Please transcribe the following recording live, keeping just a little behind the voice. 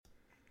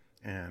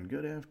And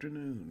good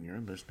afternoon.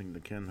 You're listening to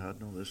Ken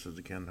Hudnall. This is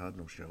the Ken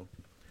Hudnall Show.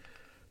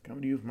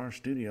 Coming to you from our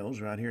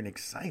studios right here in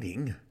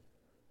exciting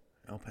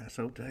El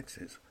Paso,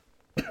 Texas.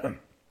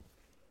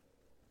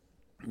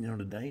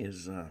 Today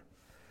is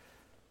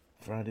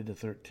Friday the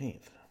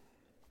 13th.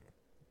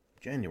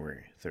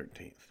 January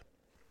 13th.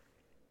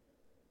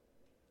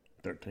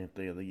 13th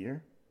day of the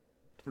year.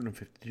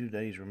 352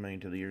 days remain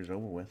till the year's over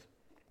with.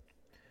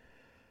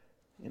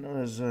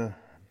 There's been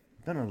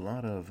a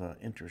lot of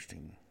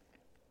interesting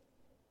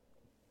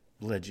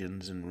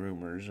legends and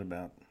rumors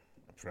about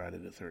Friday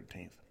the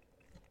 13th.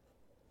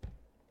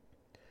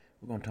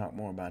 We're going to talk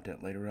more about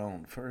that later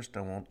on. First,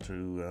 I want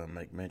to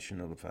make mention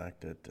of the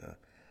fact that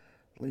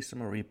Lisa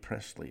Marie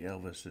Presley,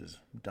 Elvis's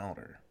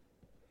daughter,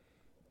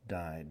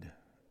 died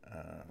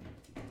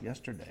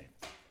yesterday.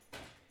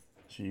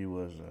 She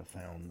was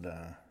found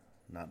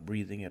not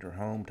breathing at her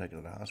home, taken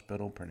to the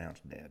hospital,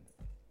 pronounced dead.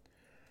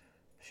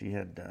 She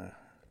had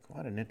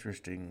quite an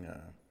interesting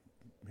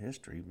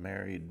history,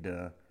 married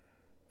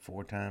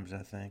 4 times, I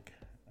think.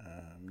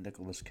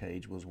 Nicolas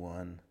Cage was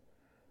one.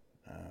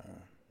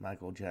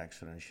 Michael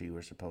Jackson and she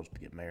were supposed to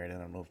get married. I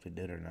don't know if they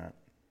did or not.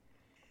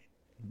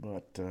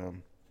 But,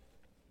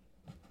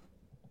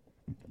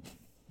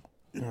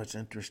 it's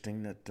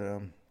interesting that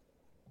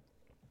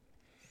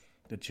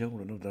the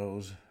children of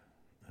those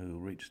who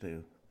reached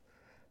the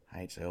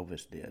heights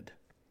Elvis did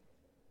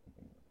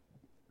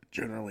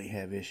generally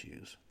have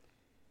issues.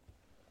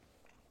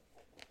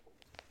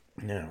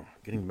 Now,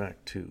 getting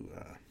back to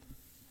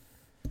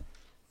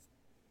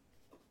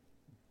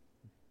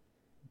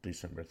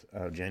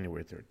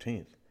January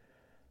 13th,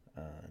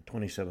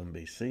 27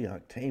 BC,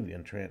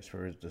 Octavian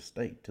transfers the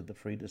state to the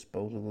free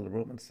disposal of the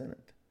Roman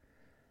Senate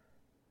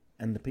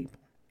and the people.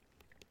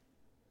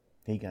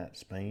 He got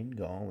Spain,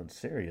 Gaul, and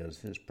Syria as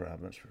his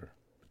province for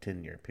a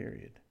 10-year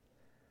period.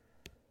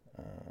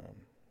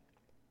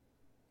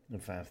 In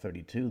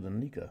 532, the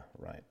Nika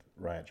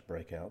riots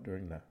break out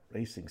during the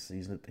racing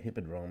season at the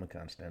Hippodrome in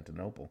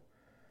Constantinople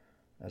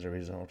as a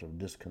result of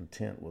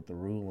discontent with the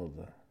rule of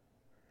the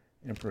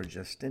Emperor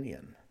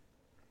Justinian.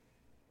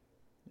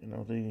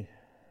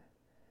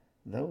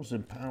 Those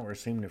in power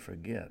seem to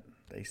forget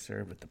they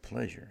serve at the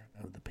pleasure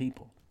of the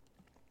people.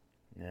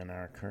 And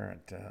our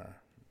current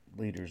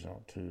leaders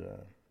ought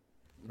to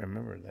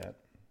remember that.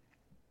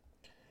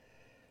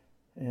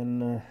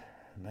 In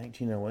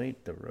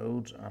 1908, the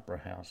Rhodes Opera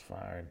House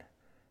fire in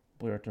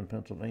Blairton,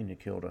 Pennsylvania,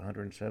 killed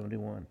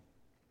 171.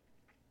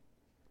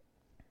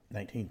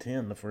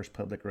 1910, the first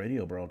public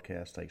radio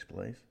broadcast takes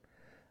place.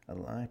 A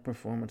live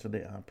performance of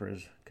the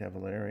operas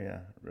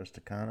Cavalleria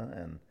Rusticana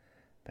and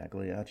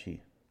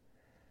Pagliacci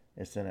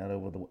is sent out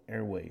over the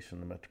airways from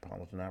the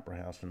Metropolitan Opera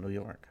House in New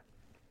York.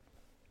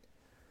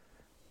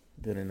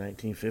 Then in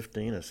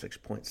 1915, a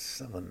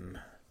 6.7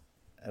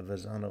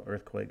 Avezzano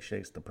earthquake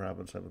shakes the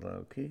province of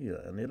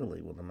L'Aquila in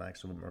Italy with a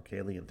maximum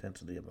Mercalli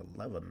intensity of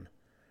 11,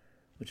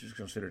 which is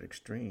considered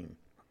extreme.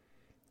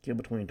 Killed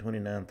between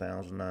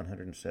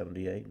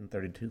 29,978 and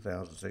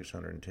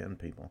 32,610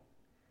 people.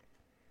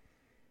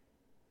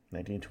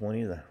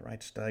 1920, the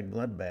Reichstag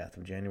bloodbath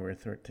of January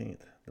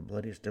 13th, the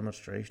bloodiest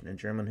demonstration in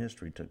German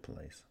history, took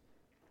place.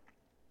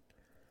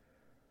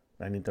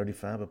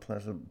 1935, a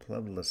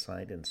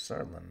plebiscite in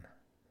Saarland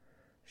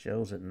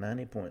shows that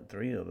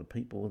 90.3% of the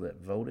people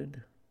that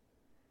voted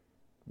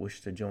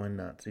wished to join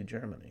Nazi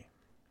Germany.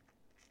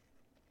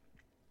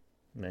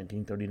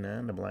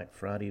 1939, the Black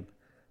Friday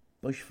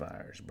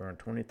bushfires burned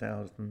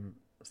 20,000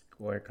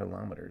 square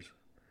kilometers.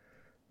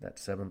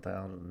 That's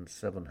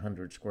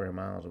 7,700 square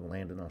miles of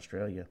land in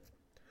Australia,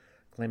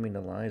 claiming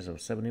the lives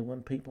of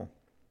 71 people.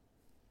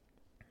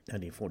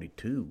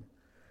 1942,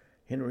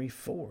 Henry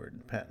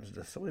Ford patents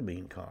the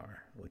soybean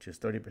car, which is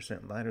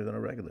 30% lighter than a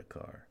regular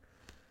car.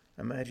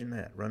 Imagine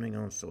that, running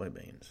on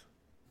soybeans.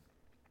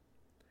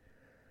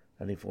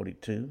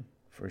 1942,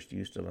 first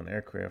use of an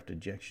aircraft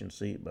ejection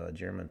seat by a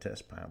German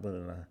test pilot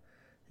in a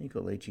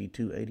Heinkel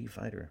HE-280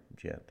 fighter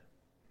jet.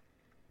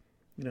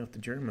 If the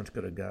Germans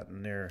could have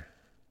gotten their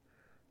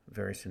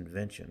various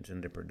inventions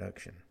into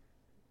production,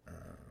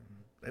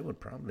 they would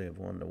probably have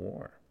won the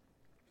war.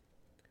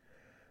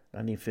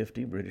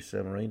 1950, British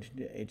submarine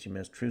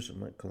HMS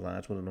Trucimet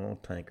collides with an oil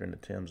tanker in the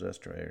Thames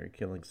estuary,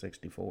 killing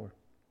 64.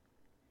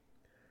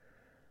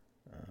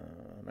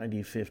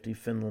 1950,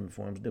 Finland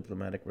forms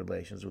diplomatic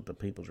relations with the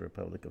People's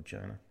Republic of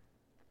China.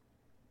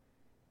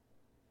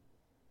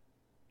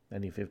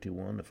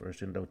 1951, the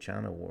First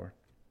Indochina War.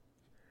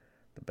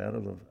 The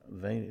Battle of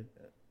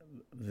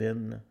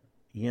Vinh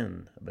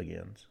Yin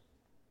begins.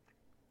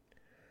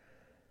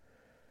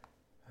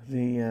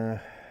 The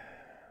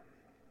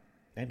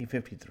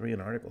 1953,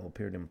 an article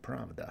appeared in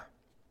Pravda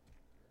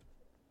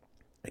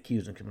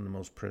accusing some of the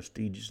most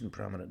prestigious and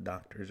prominent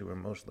doctors who were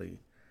mostly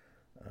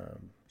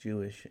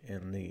Jewish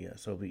in the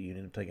Soviet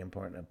Union of taking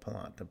part in a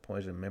plot to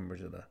poison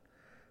members of the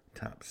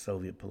top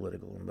Soviet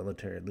political and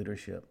military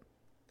leadership.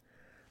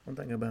 One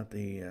thing about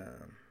the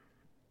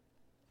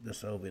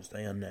Soviets,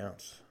 they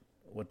announce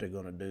what they're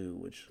going to do,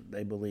 which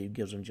they believe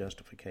gives them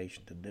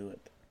justification to do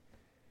it.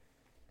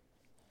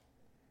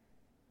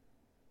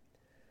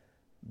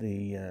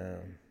 The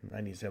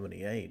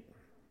 1978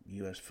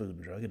 U.S. Food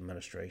and Drug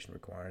Administration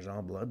requires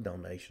all blood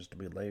donations to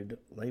be labeled,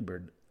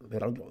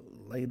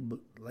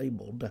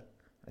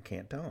 I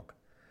can't talk,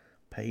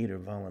 paid or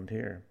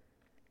volunteer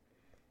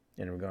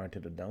in regard to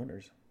the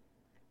donors.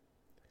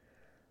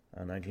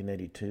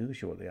 1982,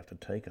 shortly after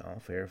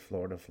takeoff, Air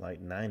Florida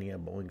Flight 90, a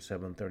Boeing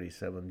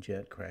 737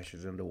 jet,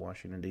 crashes into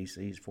Washington,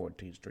 D.C.'s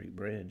 14th Street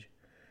Bridge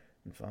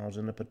and falls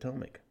in the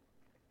Potomac.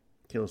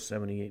 Kills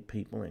 78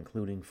 people,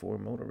 including 4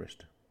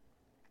 motorists.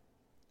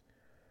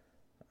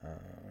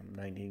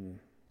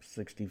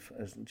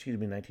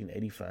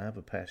 1985,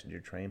 a passenger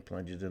train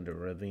plunges into a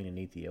ravine in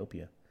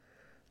Ethiopia.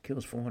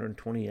 Kills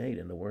 428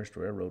 in the worst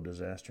railroad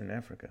disaster in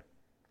Africa.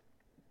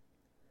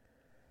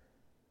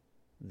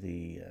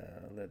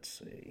 Let's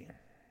see.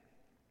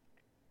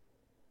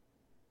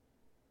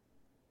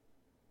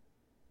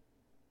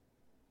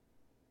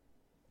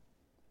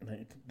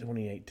 In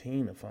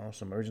 2018, a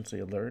false emergency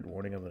alert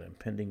warning of an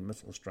impending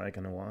missile strike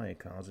in Hawaii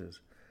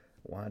causes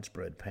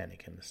widespread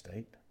panic in the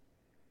state.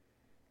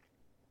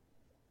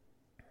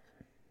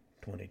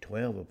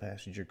 2012, a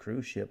passenger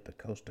cruise ship, the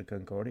Costa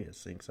Concordia,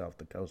 sinks off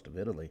the coast of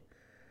Italy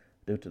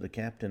due to the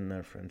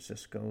captain,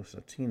 Francisco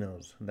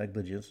Satino's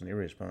negligence and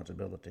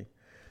irresponsibility.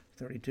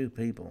 32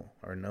 people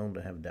are known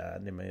to have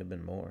died. There may have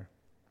been more.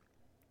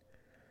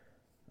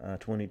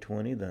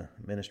 2020, the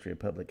Ministry of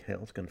Public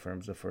Health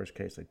confirms the first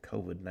case of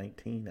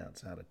COVID-19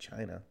 outside of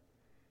China.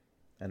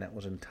 And that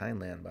was in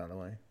Thailand, by the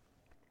way.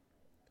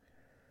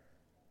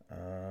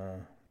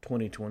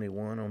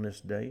 2021, on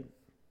this date,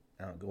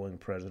 outgoing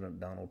President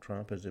Donald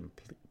Trump is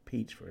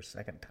impeached for a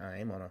second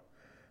time on a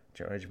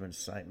charge of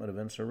incitement of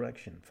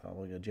insurrection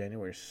following a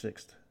January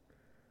 6th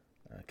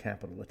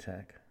Capitol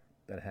attack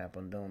that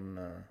happened on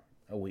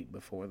a week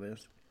before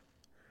this.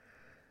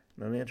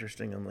 And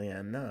interestingly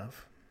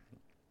enough,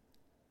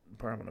 the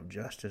Department of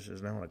Justice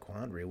is now in a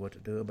quandary what to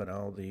do about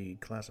all the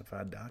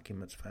classified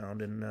documents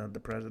found in the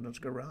president's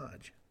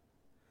garage.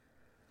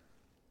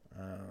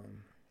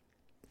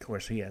 Of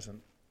course, he has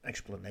an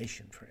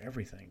explanation for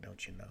everything,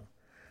 don't you know?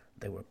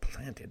 They were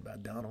planted by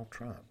Donald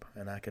Trump,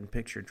 and I can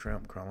picture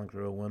Trump crawling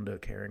through a window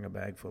carrying a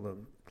bag full of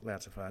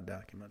classified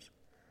documents.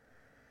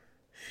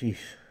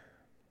 Sheesh.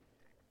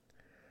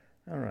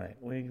 All right,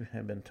 we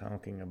have been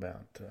talking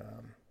about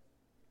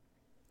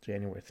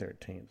January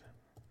 13th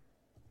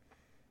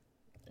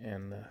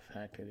and the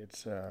fact that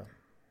it's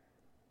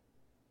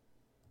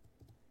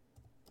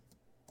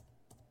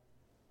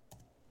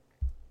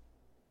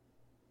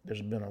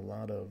there's been a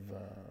lot of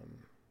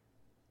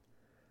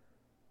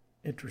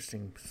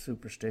interesting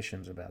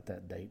superstitions about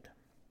that date.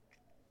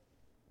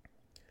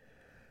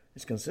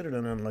 It's considered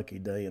an unlucky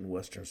day in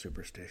Western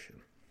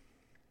superstition.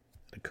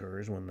 It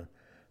occurs when the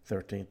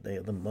 13th day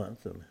of the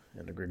month in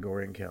the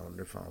Gregorian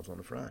calendar falls on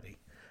a Friday,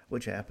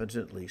 which happens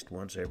at least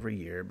once every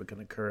year but can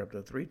occur up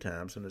to 3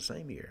 times in the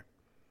same year.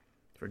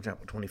 For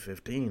example,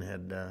 2015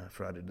 had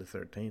Friday the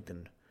 13th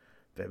in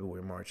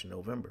February, March, and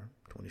November.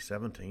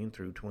 2017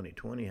 through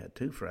 2020 had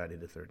 2 Friday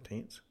the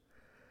 13ths.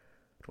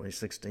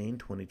 2016,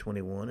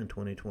 2021, and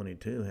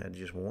 2022 had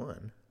just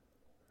 1.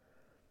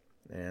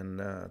 And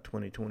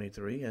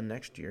 2023 and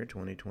next year,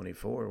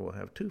 2024, will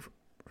have 2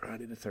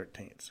 Friday the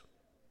 13ths.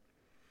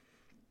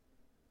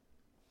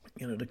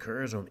 And it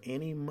occurs on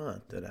any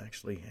month that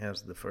actually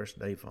has the first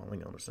day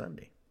falling on a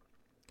Sunday.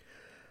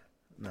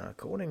 Now,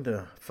 according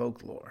to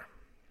folklore,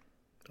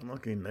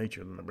 unlucky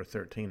nature, the number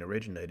 13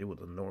 originated with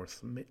the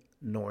Norse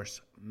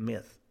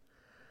myth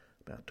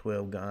about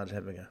 12 gods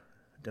having a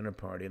dinner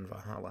party in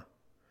Valhalla.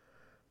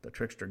 The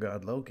trickster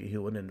god Loki,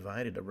 who was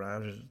invited,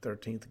 arrives as the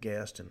 13th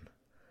guest and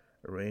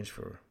arranged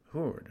for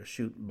Hur to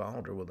shoot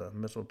Balder with a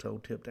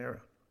mistletoe-tipped arrow.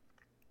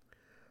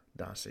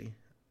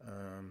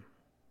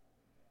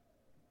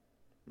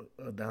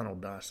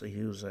 Donald Dossie,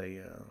 who's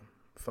a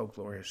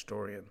folklore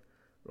historian,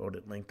 wrote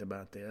at length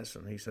about this,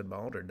 and he said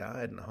Balder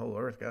died and the whole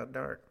earth got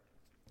dark.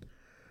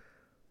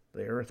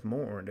 The earth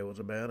mourned. It was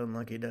a bad,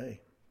 unlucky day.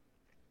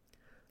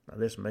 Now,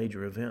 this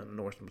major event in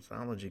Norse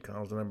mythology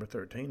caused the number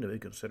 13 to be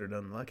considered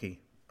unlucky.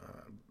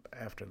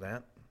 After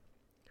that,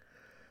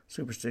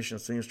 superstition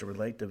seems to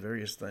relate to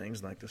various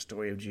things, like the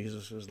story of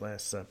Jesus'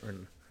 Last Supper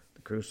and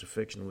the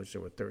crucifixion, in which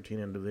there were 13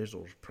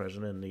 individuals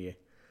present in the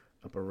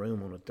upper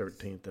room on the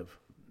 13th of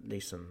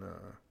Nisan,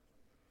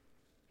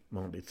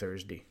 Maundy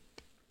Thursday,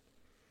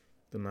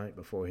 the night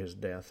before his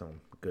death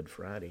on Good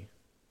Friday.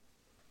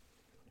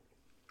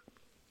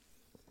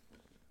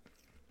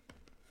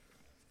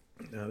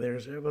 Now,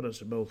 there's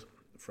evidence of both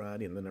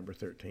Friday and the number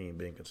 13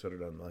 being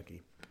considered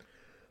unlucky.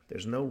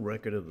 There's no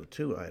record of the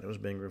 2 items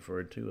being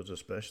referred to as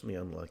especially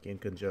unlucky in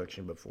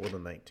conjunction before the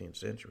 19th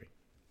century.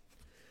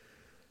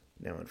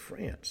 Now, in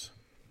France,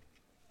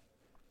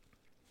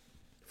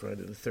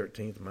 Friday the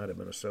 13th might have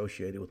been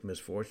associated with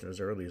misfortune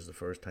as early as the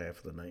first half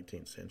of the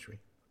 19th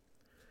century.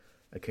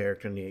 A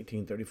character in the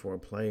 1834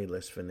 play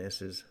Les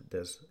Finesses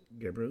des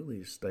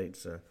Gebrouilles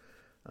states, I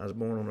was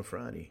born on a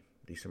Friday,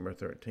 December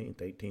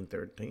 13th,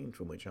 1813,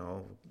 from which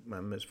all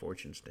my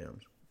misfortune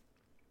stems.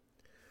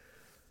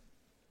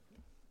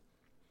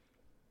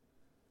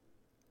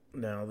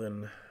 Now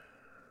then,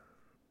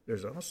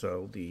 There's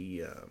also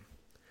the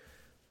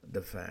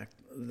fact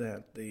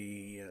that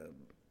the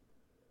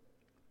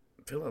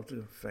Philip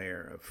the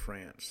Fair of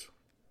France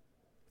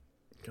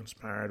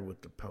conspired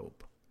with the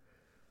Pope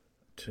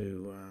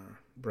to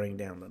bring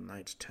down the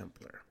Knights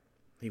Templar.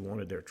 He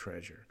wanted their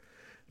treasure.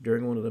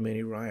 During one of the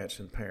many riots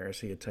in Paris,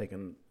 he had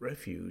taken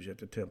refuge at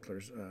the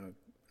Templars'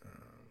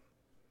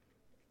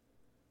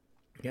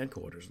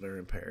 headquarters there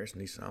in Paris,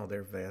 and he saw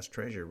their vast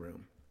treasure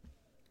room.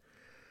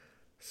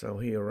 So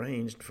he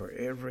arranged for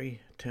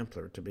every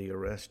Templar to be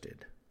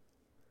arrested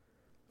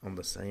on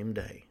the same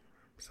day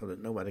so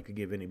that nobody could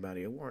give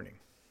anybody a warning.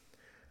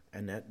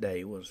 And that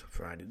day was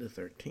Friday the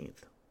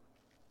 13th.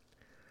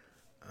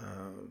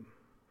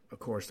 Of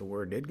course, the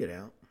word did get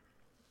out,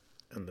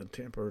 and the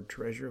Templar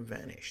treasure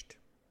vanished,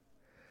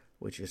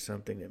 which is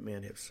something that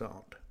men have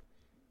sought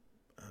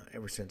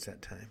ever since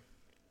that time.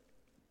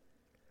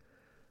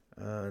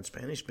 In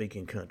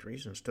Spanish-speaking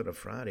countries, instead of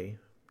Friday,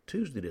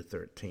 Tuesday the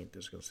 13th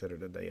is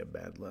considered a day of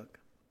bad luck.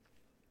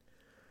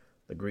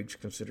 The Greeks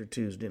consider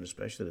Tuesday, and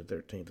especially the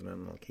 13th, an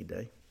unlucky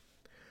day.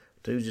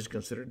 Tuesday is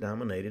considered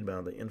dominated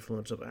by the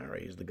influence of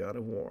Ares, the god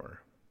of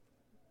war,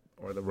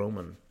 or the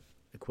Roman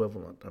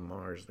equivalent of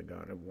Mars, the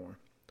god of war.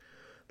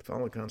 The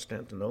fall of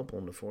Constantinople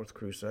in the Fourth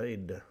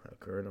Crusade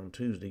occurred on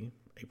Tuesday,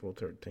 April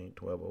 13,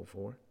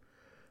 1204.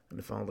 And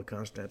the fall of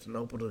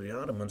Constantinople to the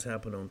Ottomans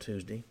happened on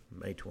Tuesday,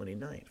 May 29,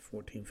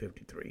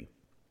 1453.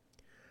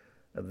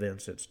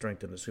 Events that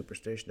strengthened the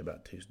superstition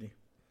about Tuesday.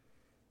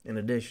 In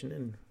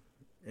addition,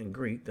 in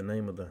Greek, the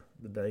name of the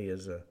day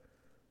is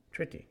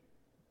Triti,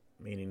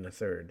 meaning the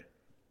third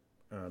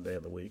day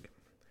of the week,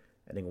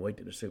 adding weight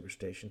to the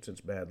superstition since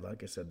bad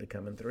luck is said to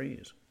come in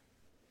threes.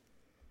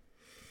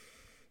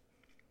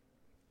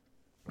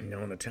 Now,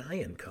 in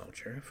Italian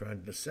culture,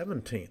 Friday the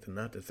 17th and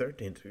not the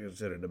 13th is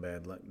considered a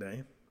bad luck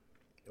day.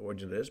 The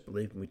origin of this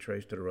belief can be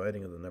traced to the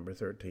writing of the number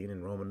 13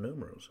 in Roman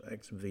numerals,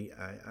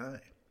 XVII.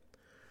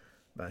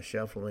 By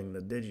shuffling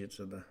the digits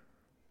of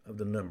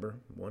the number,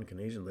 one can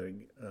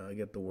easily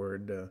get the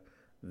word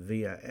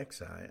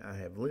VIXI, I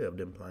have lived,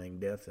 implying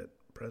death at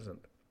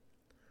present.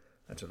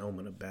 That's an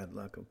omen of bad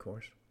luck, of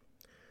course.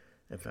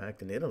 In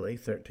fact, in Italy,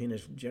 13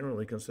 is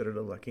generally considered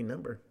a lucky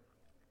number.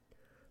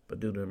 But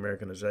due to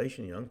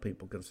Americanization, young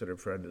people consider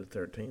Friday the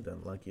 13th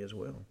unlucky as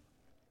well.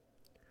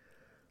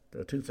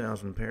 The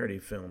 2000 parody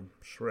film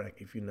Shrek,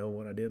 If You Know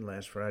What I Did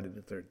Last Friday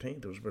the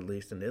 13th, was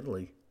released in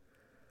Italy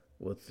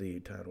with the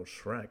title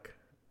Shrek.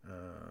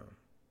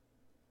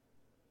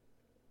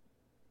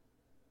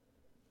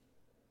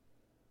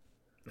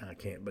 I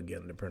can't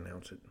begin to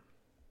pronounce it.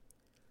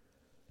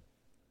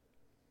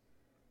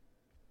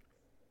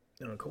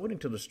 Now, according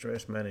to the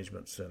Stress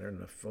Management Center and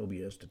the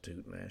Phobia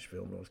Institute in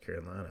Asheville, North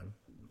Carolina,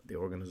 the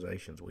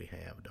organizations we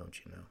have, don't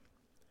you know?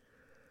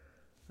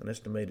 An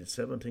estimated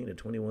 17 to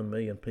 21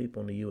 million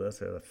people in the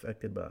U.S. are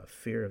affected by a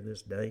fear of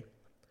this day,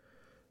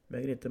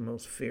 making it the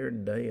most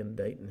feared day in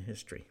Dayton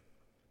history.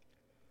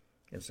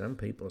 And some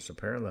people are so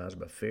paralyzed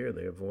by fear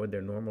they avoid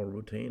their normal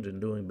routines in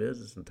doing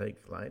business and take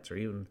flights or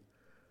even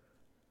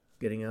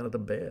getting out of the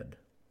bed.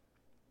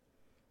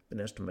 It's been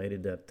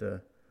estimated that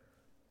 $800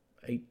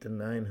 to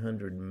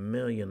 $900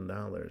 million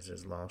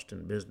is lost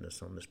in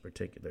business on this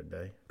particular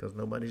day because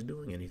nobody's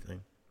doing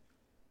anything.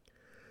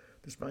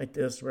 Despite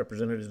this,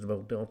 representatives of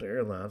both Delta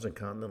Airlines and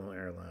Continental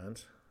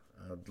Airlines,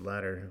 the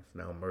latter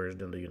now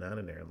merged into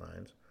United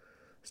Airlines,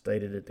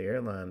 stated that the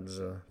airlines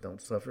don't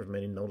suffer from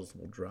any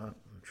noticeable drop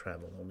in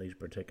travel on these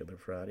particular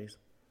Fridays.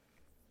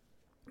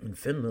 In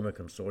Finland, a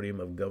consortium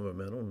of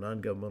governmental and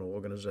non-governmental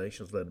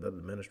organizations led by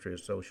the Ministry of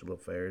Social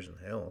Affairs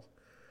and Health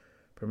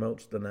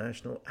promotes the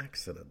National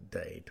Accident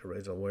Day to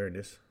raise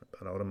awareness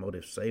about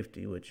automotive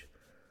safety, which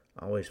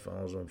always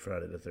falls on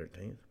Friday the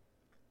 13th.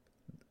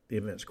 The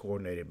event's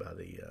coordinated by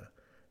the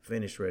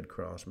Finnish Red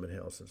Cross been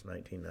held since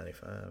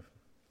 1995.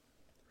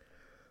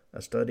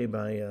 A study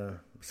by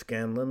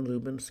Scanlon,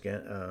 Lubin,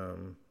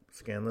 Scanlon,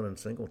 and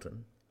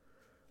Singleton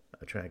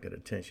attracted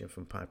attention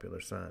from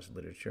popular science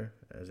literature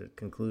as it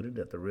concluded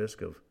that the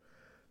risk of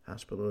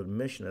hospital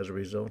admission as a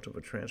result of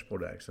a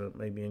transport accident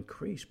may be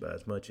increased by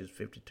as much as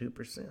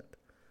 52%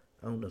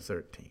 on the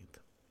 13th.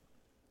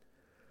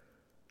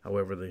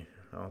 However, the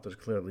authors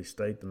clearly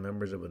state the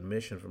numbers of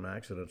admission from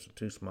accidents are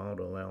too small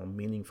to allow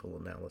meaningful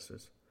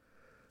analysis,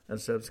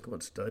 and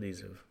subsequent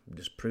studies have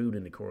disproved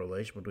any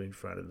correlation between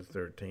Friday the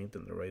 13th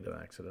and the rate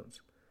of accidents.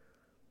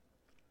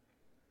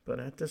 But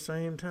at the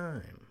same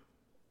time,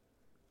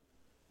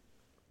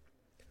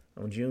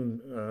 on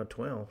June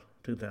 12,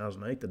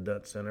 2008, the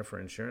Dutch Center for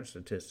Insurance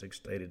Statistics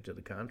stated to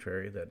the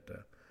contrary that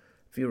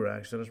fewer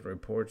accidents and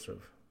reports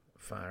of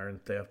fire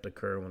and theft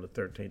occur when the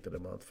 13th of the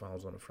month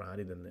falls on a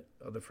Friday than the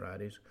other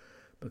Fridays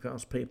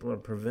because people are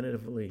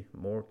preventatively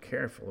more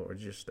careful or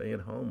just stay at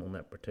home on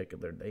that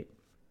particular date.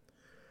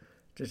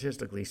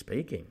 Statistically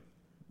speaking,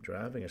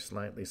 driving is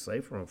slightly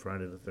safer on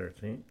Friday the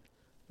 13th,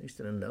 at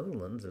least in the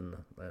Netherlands in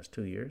the last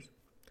 2 years.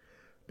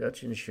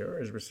 Dutch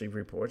insurers receive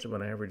reports of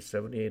an average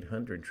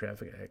 7,800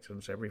 traffic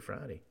accidents every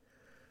Friday,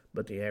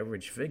 but the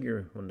average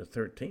figure when the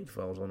 13th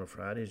falls on a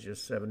Friday is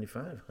just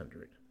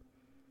 7,500.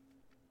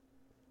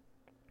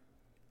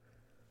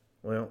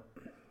 Well,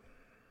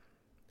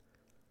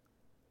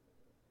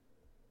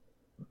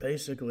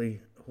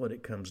 basically what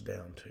it comes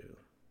down to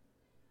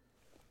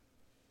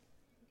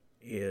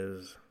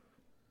is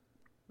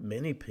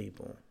many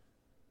people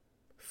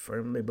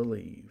firmly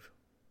believe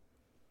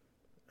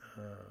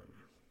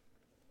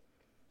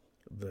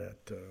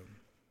that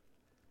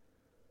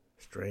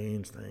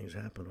strange things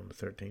happen on the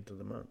 13th of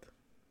the month.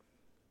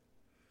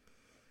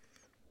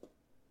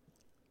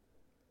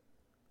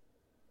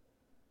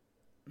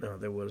 Now,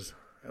 there was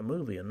a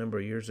movie a number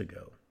of years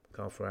ago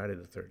called Friday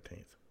the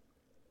 13th.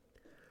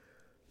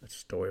 It's a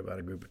story about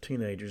a group of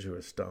teenagers who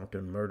were stalked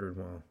and murdered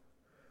while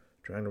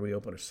trying to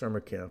reopen a summer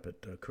camp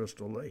at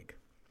Crystal Lake.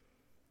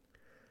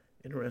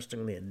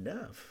 Interestingly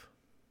enough,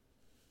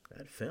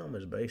 that film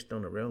is based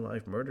on the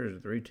real-life murders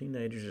of 3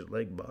 teenagers at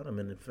Lake Bottom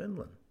in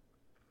Finland.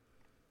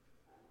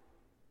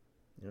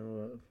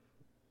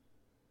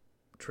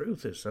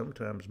 Truth is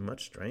sometimes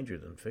much stranger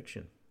than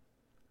fiction.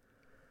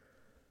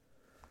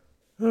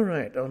 All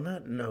right, on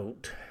that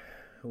note,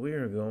 we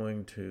are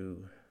going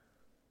to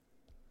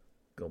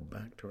go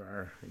back to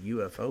our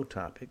UFO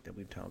topic that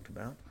we talked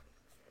about.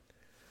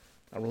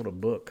 I wrote a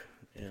book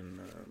in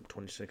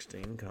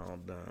 2016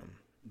 called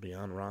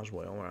Beyond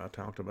Roswell, where I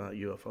talked about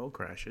UFO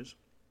crashes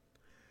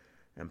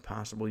and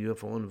possible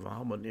UFO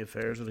involvement in the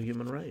affairs of the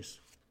human race.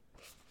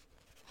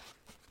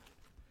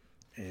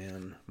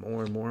 And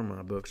more of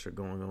my books are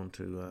going on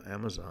to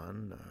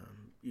Amazon.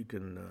 You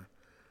can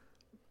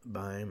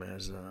buy them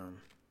as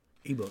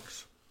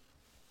ebooks.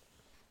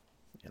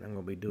 And I'm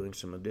going to be doing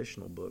some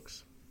additional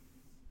books.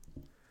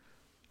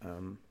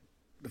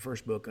 The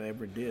first book I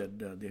ever did,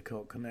 The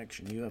Occult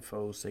Connection,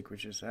 UFOs, Secret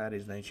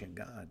Societies, and Ancient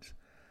Gods,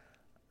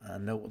 I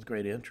note with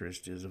great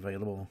interest is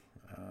available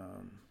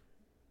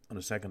on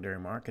the secondary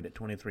market at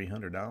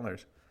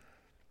 $2,300.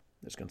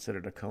 It's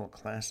considered a cult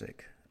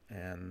classic.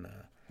 And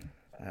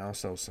I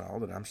also saw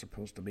that I'm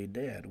supposed to be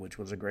dead, which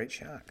was a great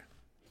shock.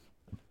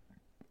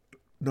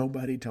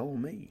 Nobody told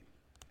me.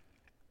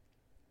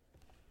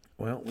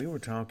 Well, we were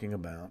talking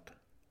about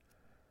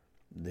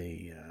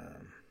the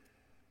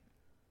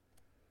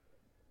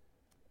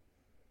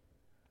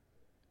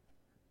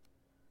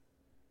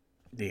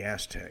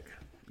Aztec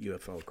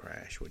UFO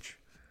crash, which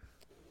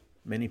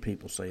many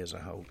people say is a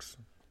hoax.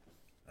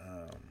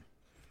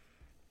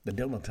 The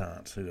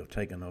dilettantes who have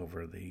taken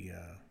over the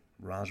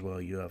Roswell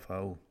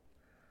UFO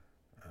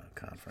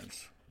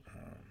conference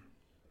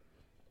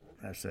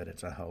have said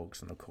it's a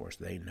hoax, and of course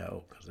they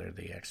know because they're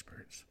the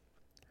experts.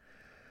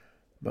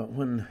 But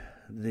when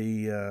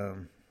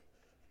there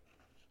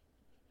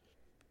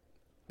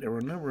were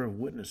a number of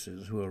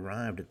witnesses who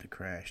arrived at the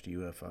crashed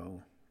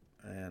UFO,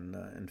 and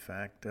in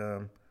fact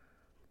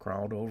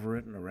crawled over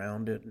it and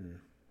around it,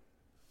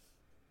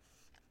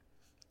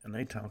 and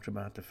they talked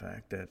about the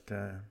fact that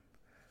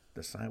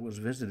the site was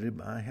visited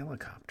by a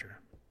helicopter.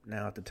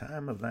 Now, at the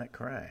time of that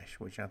crash,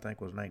 which I think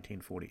was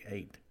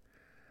 1948,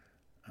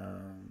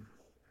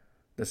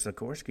 the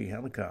Sikorsky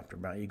helicopter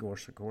by Igor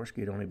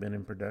Sikorsky had only been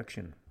in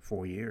production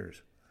 4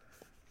 years.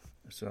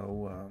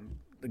 So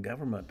the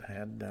government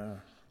had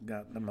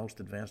got the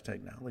most advanced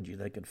technology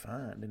they could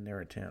find in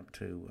their attempt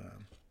to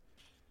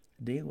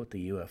deal with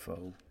the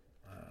UFO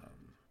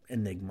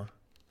enigma.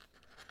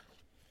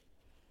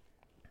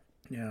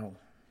 Now,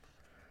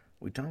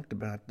 we talked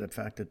about the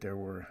fact that there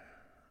were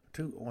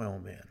 2 oil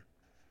men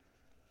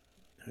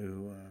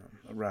who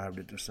arrived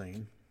at the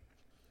scene.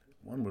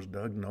 One was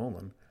Doug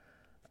Nolan,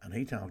 and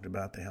he talked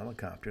about the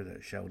helicopter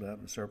that showed up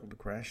and circled the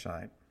crash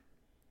site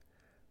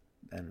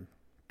and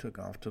took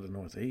off to the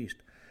northeast.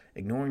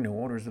 Ignoring the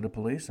orders of the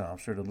police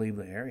officer to leave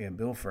the area,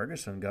 Bill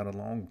Ferguson got a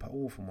long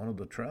pole from one of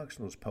the trucks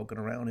and was poking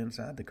around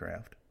inside the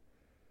craft.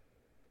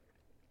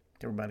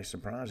 To everybody's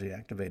surprise, he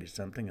activated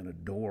something, and a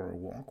door or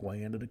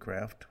walkway into the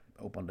craft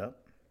opened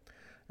up,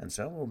 and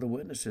several of the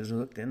witnesses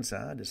looked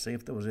inside to see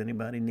if there was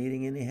anybody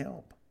needing any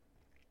help.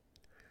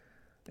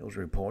 It was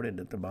reported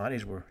that the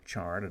bodies were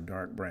charred a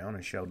dark brown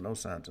and showed no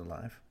signs of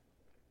life.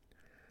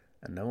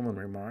 And Nolan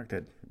remarked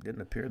that it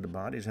didn't appear the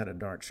bodies had a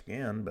dark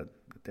skin, but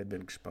that they'd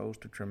been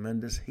exposed to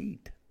tremendous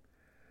heat.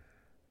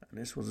 And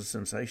this was a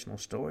sensational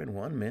story, and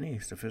one many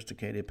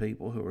sophisticated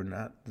people who were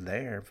not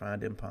there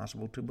find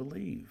impossible to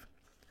believe.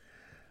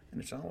 And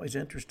it's always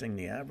interesting,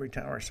 the ivory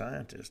tower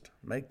scientists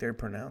make their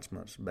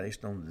pronouncements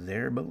based on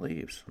their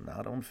beliefs,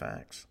 not on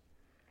facts.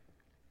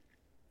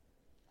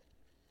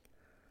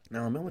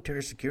 Now, a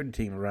military security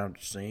team arrived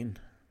at the scene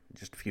in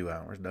just a few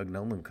hours. Doug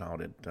Nolan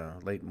called it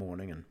late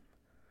morning, and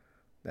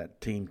that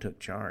team took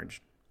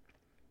charge.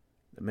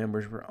 The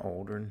members were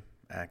older and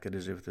acted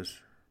as if this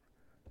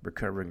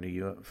recovering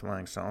the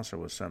flying saucer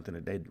was something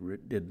that they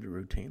did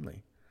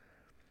routinely.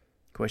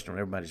 The question on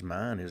everybody's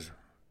mind is,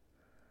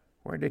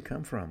 where did they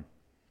come from?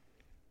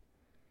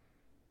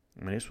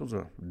 I mean, this was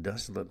a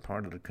desolate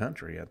part of the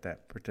country at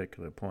that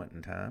particular point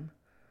in time.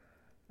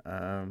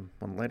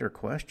 On later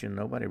question,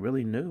 nobody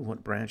really knew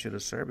what branch of the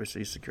service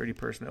these security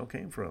personnel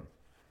came from,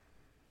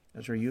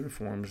 as their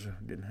uniforms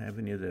didn't have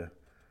any of the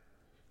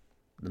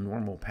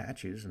normal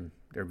patches, and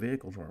their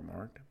vehicles weren't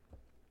marked.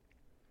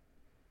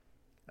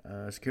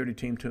 A security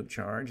team took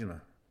charge, and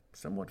a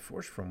somewhat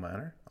forceful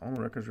manner. All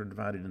records were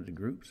divided into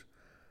groups,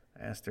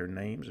 asked their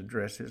names,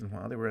 addresses, and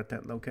why they were at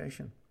that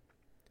location.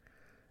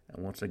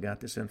 And once they got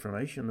this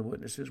information, the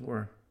witnesses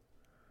were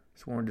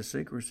sworn to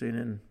secrecy and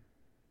then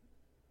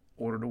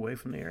ordered away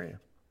from the area.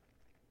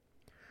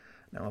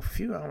 Now, a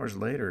few hours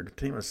later, a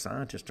team of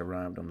scientists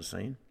arrived on the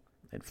scene.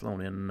 They'd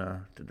flown in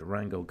to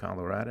Durango,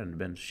 Colorado, and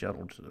been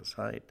shuttled to the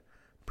site,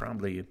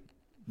 probably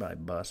by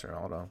bus or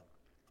auto.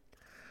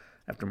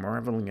 After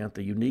marveling at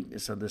the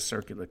uniqueness of this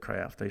circular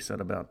craft, they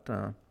set about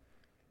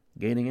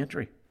gaining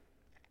entry.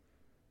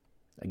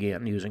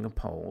 Again, using a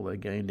pole, they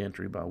gained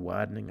entry by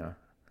widening a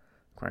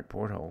cracked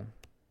porthole,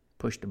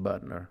 pushed a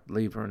button or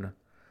lever, and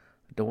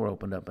a door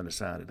opened up in the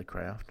side of the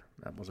craft.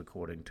 That was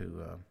according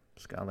to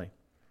Scully.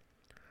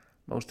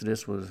 Most of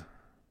this was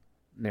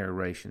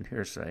narration,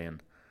 hearsay,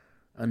 and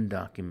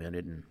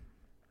undocumented, and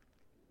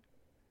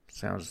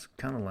sounds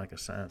kind of like a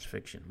science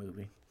fiction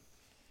movie.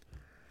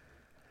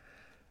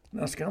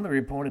 Now, Scully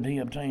reported he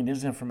obtained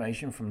his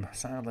information from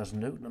Silas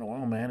Newton, an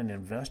oil man and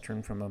investor,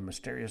 and from a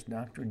mysterious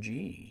Dr.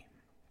 G.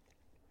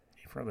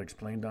 He further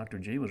explained Dr.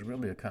 G was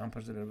really a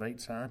composite of 8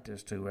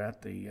 scientists who were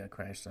at the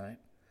crash site,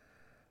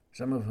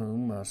 some of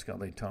whom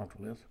Scully talked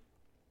with.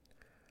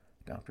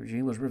 Dr.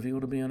 G was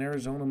revealed to be an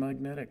Arizona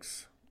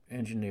magnetics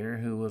engineer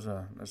who was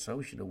an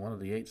associate of one of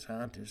the 8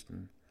 scientists,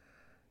 and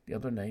the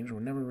other names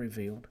were never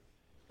revealed.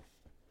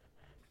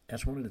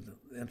 That's one of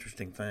the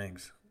interesting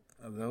things.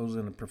 Those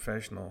in a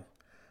professional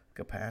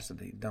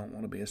capacity don't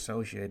want to be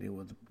associated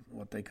with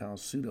what they call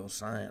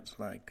pseudoscience,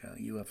 like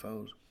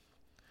UFOs.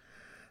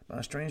 By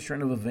a strange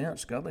turn of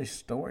events, Scully's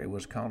story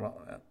was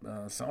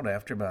sought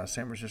after by a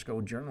San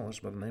Francisco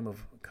journalist by the name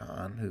of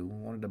Khan, who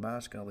wanted to buy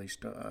Scully's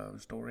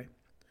story.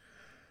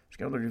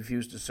 Scully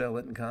refused to sell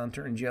it, and Khan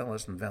turned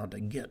jealous and vowed to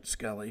get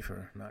Scully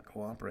for not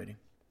cooperating.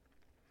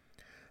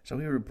 So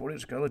he reported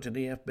Scully to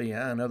the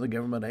FBI and other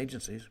government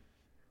agencies,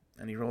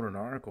 and he wrote an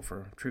article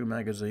for True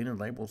magazine and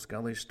labeled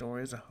Scully's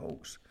story as a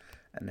hoax.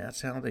 And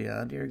that's how the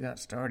idea got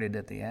started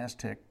that the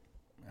Aztec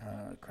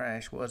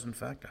crash was, in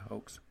fact, a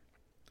hoax.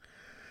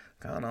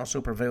 Khan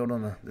also prevailed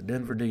on the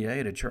Denver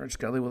DA to charge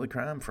Scully with a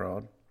crime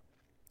fraud.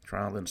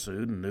 Trial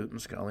ensued, and Newton,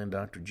 Scully, and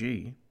Dr.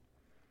 G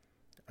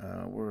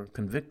were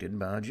convicted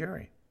by a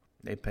jury.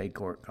 They paid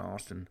court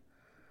costs and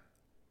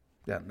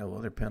got no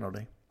other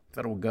penalty.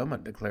 Federal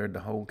government declared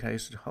the whole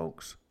case a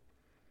hoax.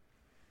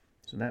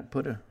 So that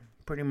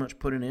pretty much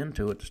put an end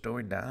to it. The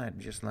story died,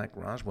 just like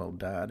Roswell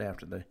died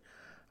after the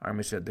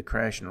Army said the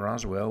crash in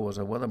Roswell was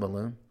a weather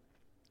balloon.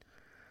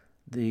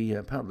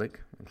 The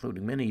public,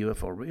 including many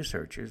UFO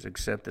researchers,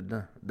 accepted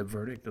the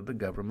verdict of the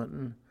government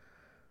and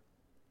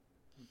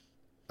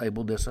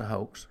labeled this a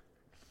hoax,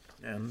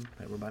 and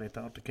everybody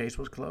thought the case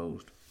was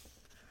closed.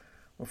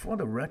 Well, for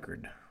the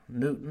record,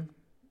 Newton,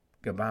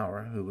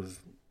 Gabauer, who was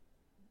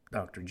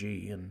Dr.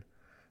 G, and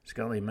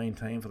Scully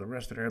maintained for the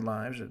rest of their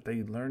lives that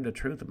they learned the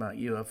truth about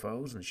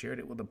UFOs and shared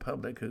it with the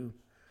public who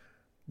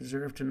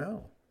deserved to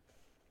know.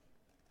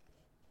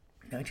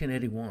 In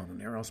 1981, an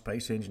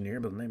aerospace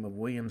engineer by the name of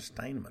William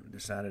Steinman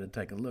decided to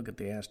take a look at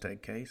the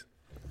Aztec case.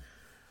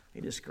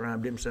 He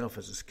described himself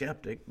as a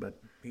skeptic,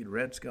 but he'd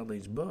read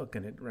Scully's book,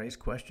 and it raised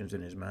questions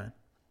in his mind.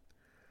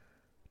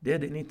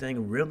 Did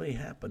anything really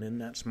happen in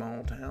that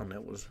small town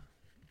that was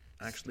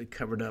actually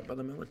covered up by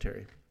the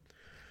military?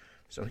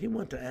 So he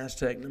went to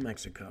Aztec, New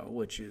Mexico,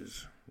 which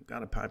has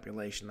got a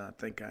population, I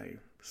think I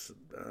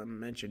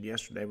mentioned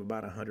yesterday, of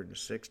about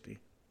 160.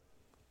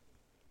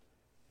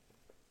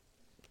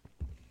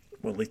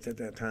 Well, at least at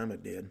that time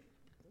it did.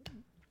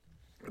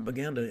 I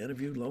began to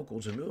interview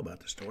locals who knew about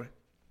the story.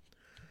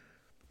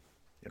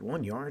 At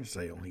one yard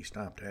sale he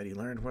stopped at, he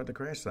learned where the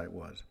crash site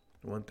was.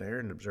 He went there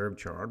and observed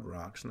charred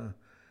rocks and a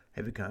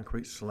heavy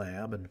concrete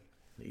slab, and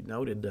he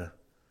noted the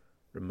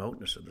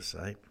remoteness of the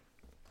site.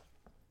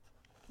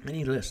 And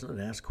he listened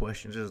and asked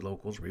questions as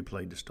locals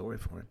replayed the story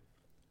for him.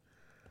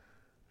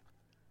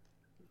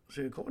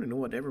 See, according to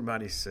what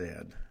everybody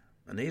said,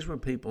 and these were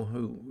people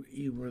who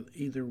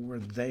either were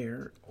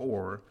there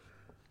or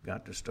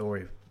got the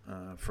story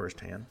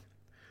firsthand,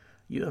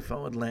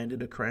 UFO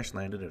had crash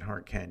landed at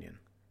Hart Canyon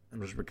and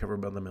was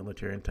recovered by the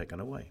military and taken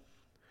away.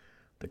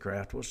 The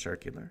craft was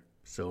circular,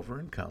 silver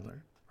in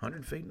color,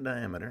 100 feet in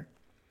diameter,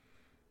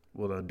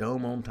 with a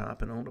dome on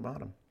top and on the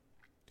bottom.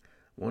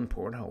 One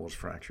porthole was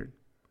fractured.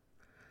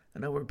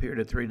 And over a period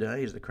of 3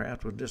 days, the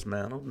craft was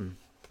dismantled and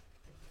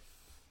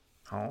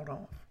hauled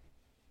off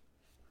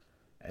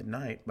at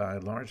night by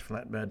large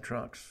flatbed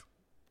trucks,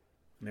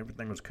 and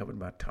everything was covered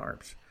by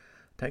tarps,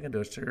 taken to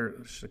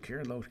a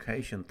secure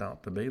location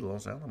thought to be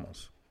Los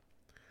Alamos.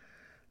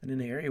 And then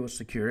the area was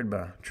secured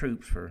by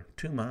troops for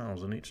 2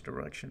 miles in each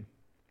direction.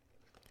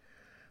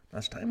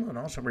 Now, Steinman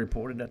also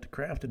reported that the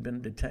craft had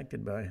been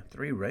detected by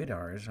 3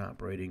 radars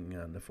operating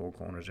in the Four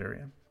Corners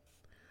area.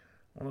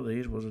 One of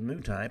these was a new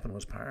type and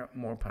was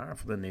more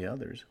powerful than the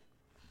others.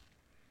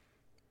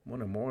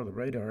 One or more of the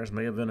radars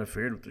may have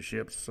interfered with the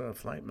ship's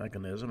flight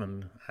mechanism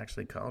and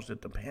actually caused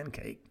it to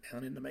pancake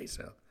down in the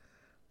mesa.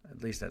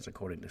 At least that's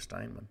according to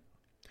Steinman.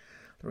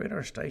 The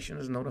radar station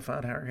has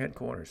notified our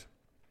headquarters.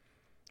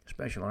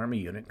 Special Army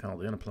unit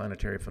called the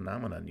Interplanetary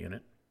Phenomenon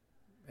Unit,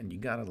 and you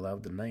gotta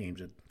love the names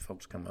that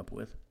folks come up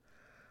with,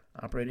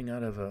 operating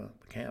out of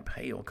Camp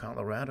Hale,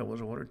 Colorado,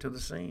 was ordered to the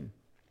scene.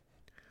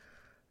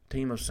 A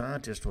team of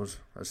scientists was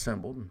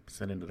assembled and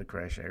sent into the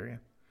crash area.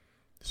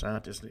 The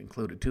scientists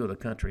included two of the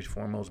country's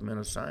foremost men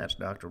of science,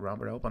 Dr.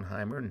 Robert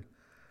Oppenheimer, and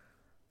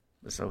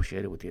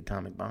associated with the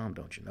atomic bomb,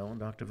 don't you know, and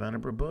Dr.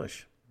 Vannevar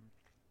Bush.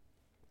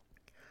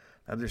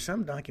 Now, there's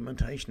some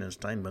documentation in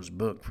Steinman's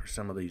book for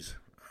some of these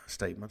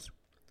statements.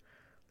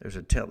 There's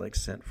a telex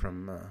sent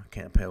from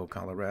Camp Hale,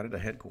 Colorado to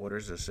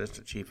headquarters,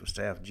 Assistant Chief of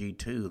Staff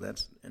G2,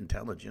 that's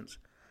intelligence,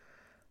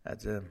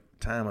 at the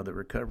time of the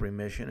recovery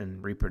mission,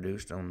 and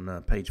reproduced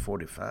on page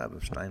 45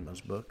 of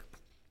Steinman's book.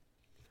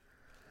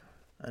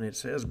 And it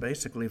says,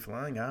 basically,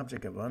 flying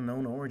object of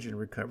unknown origin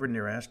recovered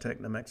near Aztec,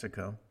 New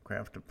Mexico.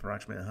 Craft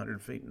approximately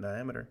 100 feet in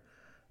diameter,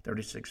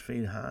 36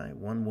 feet high,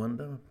 one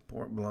window,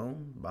 port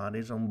blown,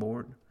 bodies on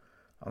board,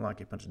 all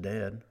occupants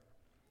dead,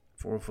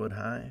 4 foot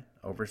high,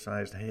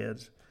 oversized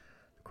heads.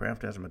 The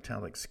craft has a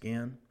metallic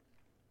skin,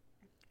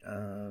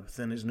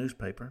 thin as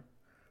newspaper,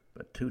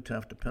 but too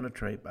tough to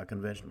penetrate by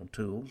conventional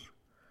tools.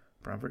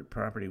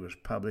 Property was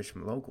published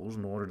from locals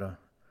in order to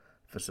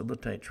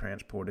facilitate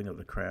transporting of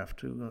the craft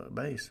to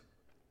base.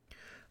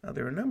 Now,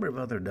 there are a number of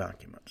other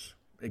documents,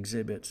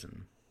 exhibits,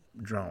 and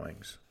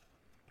drawings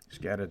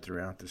scattered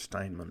throughout the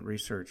Steinman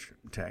research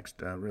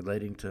text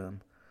relating to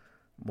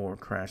more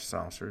crash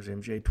saucers,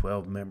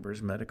 MJ-12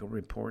 members, medical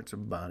reports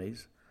of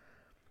bodies,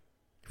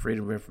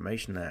 Freedom of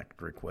Information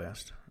Act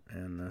requests,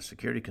 and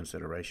security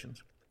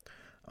considerations.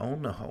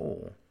 On the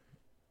whole,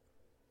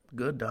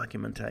 good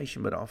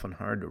documentation, but often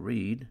hard to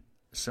read,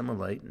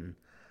 assimilate, and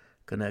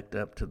connect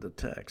up to the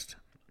text.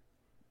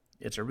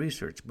 It's a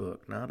research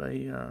book, not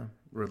a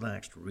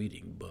relaxed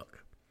reading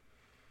book.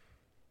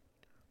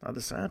 Now,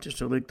 the scientists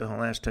who leaked the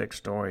whole Aztec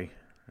story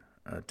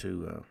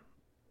to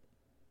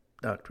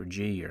Dr.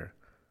 G. or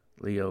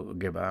Leo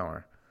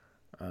Gebauer,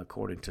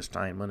 according to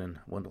Steinman and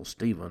Wendell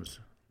Stevens,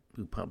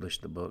 who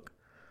published the book,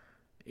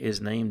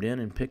 is named in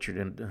and pictured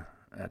in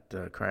at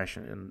Crash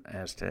in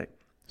Aztec.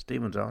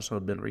 Stevens also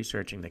had been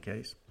researching the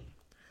case.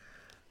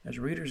 As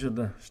readers of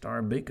the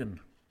Star Beacon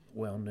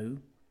well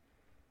knew,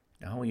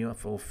 the whole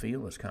UFO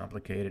field is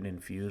complicated and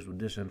infused with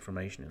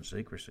disinformation and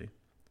secrecy.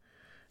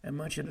 And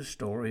much of the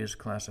story is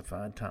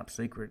classified top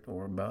secret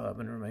or above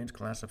and remains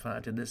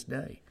classified to this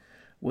day,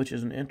 which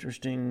is an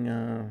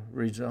interesting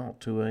result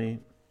to a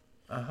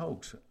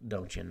hoax,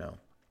 don't you know?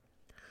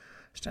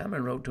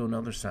 Steinman wrote to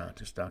another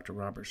scientist, Dr.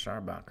 Robert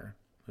Sarbacher,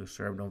 who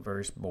served on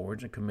various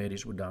boards and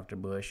committees with Dr.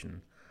 Bush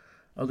and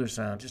other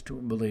scientists who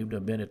were believed to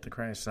have been at the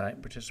crash site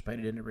and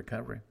participated in the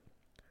recovery.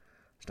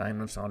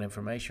 Steinman sought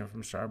information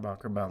from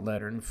Sarbacher by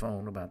letter and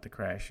phone about the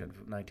crash of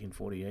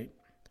 1948.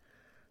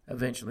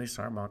 Eventually,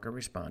 Sarbacher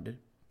responded.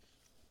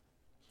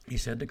 He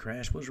said the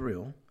crash was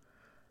real,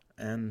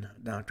 and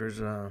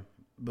Doctors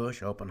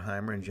Bush,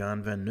 Oppenheimer, and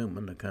John Van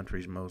Neumann, the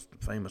country's most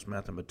famous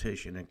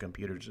mathematician and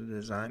computer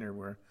designer,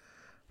 were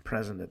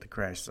present at the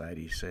crash site,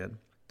 he said.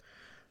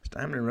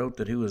 Steinman wrote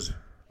that he was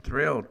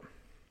thrilled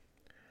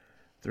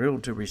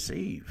to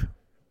receive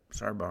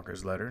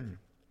Sarbacher's letter, and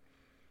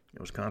it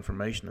was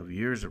confirmation of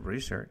years of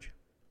research.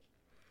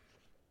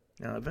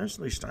 Now,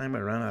 eventually,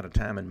 Steinman ran out of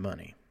time and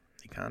money.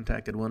 He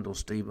contacted Wendell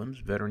Stevens,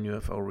 veteran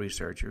UFO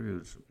researcher,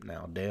 who's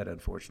now dead,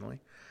 unfortunately,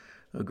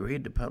 who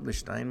agreed to publish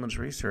Steinman's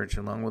research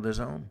along with his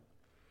own.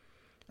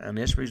 And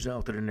this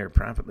resulted in their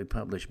privately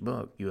published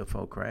book,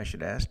 UFO Crash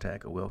at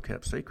Aztec, A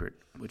Well-Kept Secret,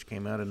 which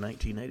came out in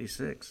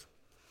 1986.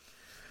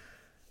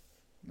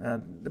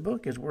 Now, the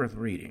book is worth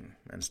reading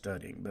and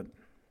studying, but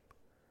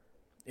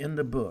in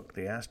the book,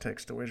 the Aztec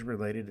stories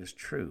related is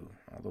true,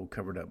 although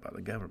covered up by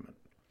the government.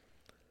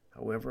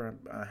 However,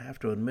 I have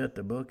to admit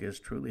the book is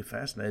truly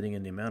fascinating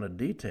in the amount of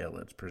detail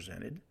that's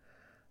presented,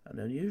 an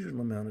unusual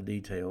amount of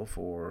detail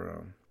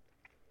for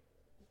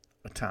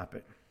a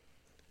topic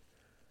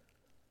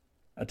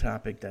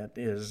that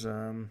is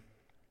been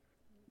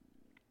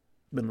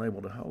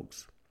labeled a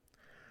hoax.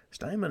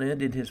 Steinman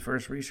ended his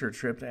first research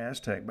trip to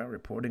Aztec by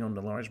reporting on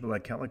the large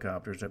black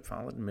helicopters that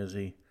followed him as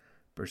he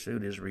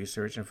pursued his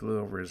research and flew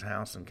over his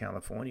house in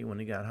California when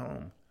he got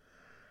home.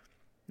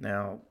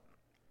 Now,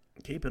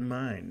 keep in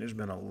mind, there's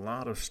been a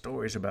lot of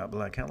stories about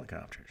black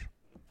helicopters.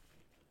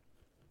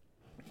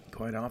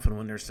 Quite often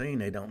when they're seen,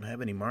 they don't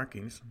have any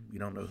markings. You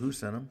don't know who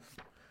sent them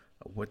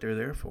or what they're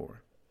there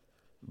for.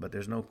 But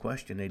there's no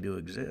question they do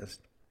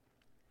exist.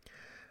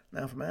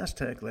 Now, from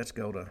Aztec, let's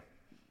go to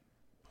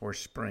Horse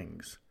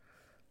Springs,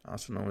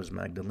 also known as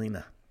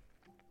Magdelena.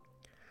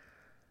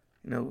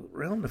 You know,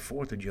 around the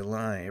 4th of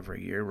July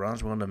every year,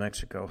 Roswell, New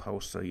Mexico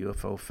hosts a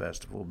UFO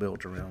festival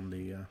built around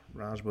the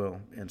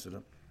Roswell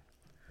incident.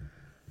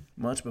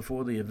 Months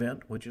before the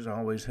event, which is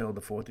always held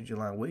the 4th of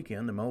July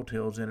weekend, the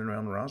motels in and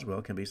around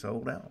Roswell can be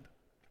sold out.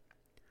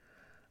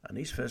 And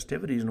these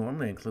festivities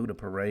normally include a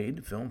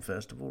parade, film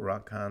festival,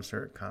 rock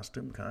concert,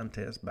 costume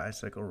contest,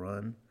 bicycle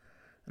run,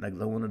 and a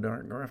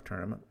glow-in-the-dark golf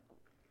tournament.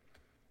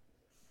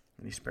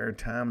 Any spare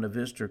time the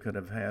visitor could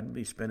have had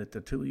be spent at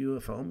the 2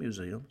 UFO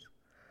museums,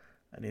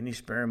 And any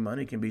spare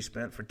money can be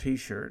spent for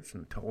T-shirts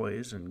and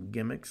toys and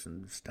gimmicks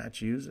and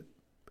statues that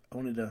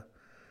only the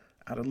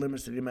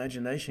out-of-limited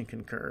imagination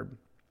can curb.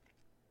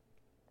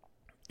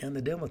 And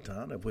the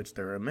dilettante, of which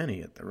there are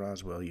many at the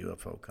Roswell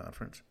UFO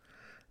conference,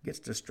 gets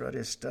to strut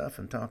his stuff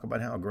and talk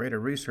about how great a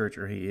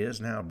researcher he is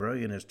and how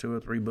brilliant his 2 or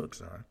 3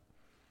 books are.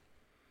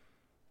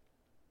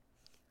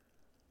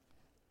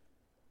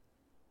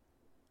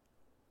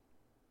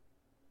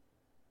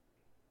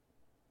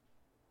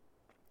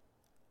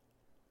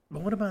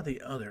 But what about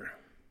the other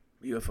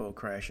UFO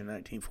crash in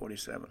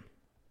 1947?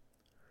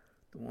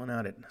 The one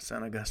out at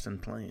San Augustine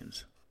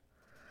Plains.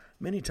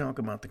 Many talk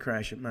about the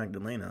crash at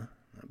Magdelena.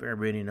 Very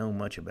rarely know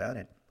much about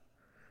it.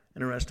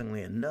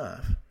 Interestingly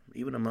enough,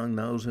 even among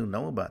those who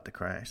know about the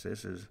crash,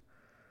 there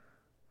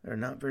are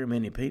not very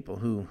many people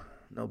who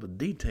know the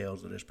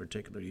details of this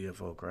particular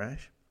UFO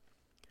crash.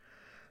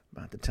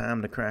 About the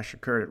time the crash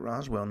occurred at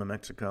Roswell, New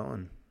Mexico,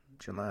 on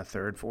July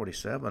 3rd,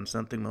 47,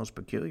 something most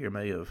peculiar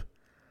may have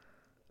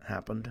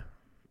happened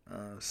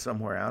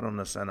somewhere out on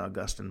the San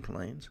Augustine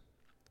Plains.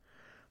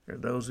 There are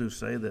those who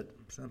say that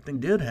something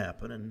did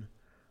happen, and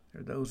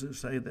there are those who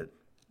say that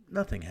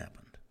nothing happened.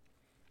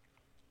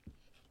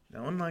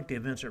 Now, unlike the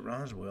events at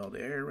Roswell,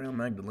 the area around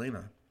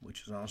Magdelena,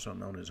 which is also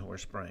known as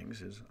Horse Springs,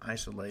 is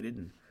isolated,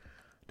 and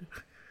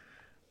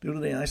due to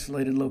the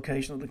isolated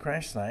location of the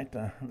crash site,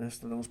 the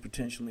list of those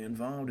potentially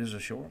involved is a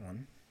short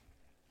one.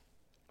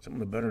 Some of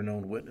the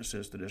better-known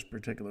witnesses to this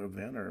particular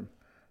event are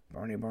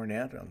Barney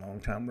Barnett, a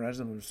longtime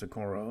resident of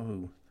Socorro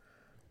who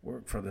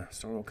worked for the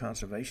Soil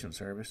Conservation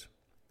Service.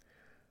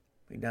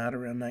 He died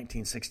around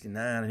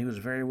 1969, and he was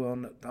very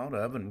well thought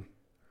of and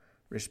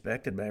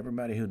respected by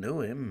everybody who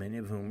knew him, many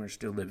of whom are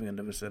still living in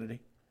the vicinity.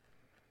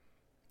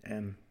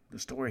 And the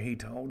story he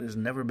told has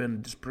never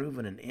been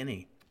disproven in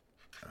any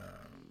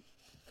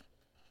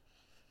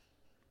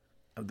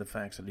of the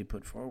facts that he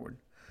put forward.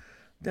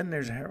 Then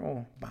there's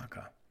Harold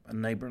Baca, a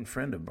neighbor and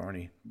friend of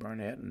Barney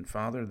Barnett and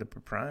father of the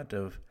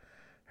proprietor of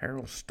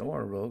Harold's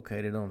store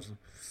located on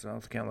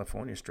South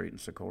California Street in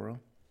Socorro.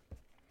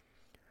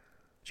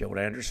 Joe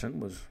Anderson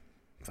was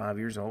 5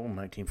 years old in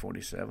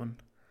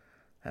 1947,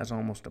 has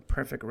almost a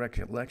perfect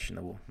recollection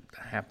of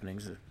the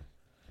happenings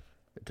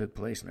that took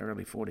place in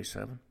early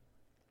 47.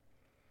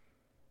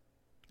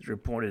 It's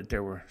reported that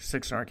there were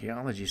 6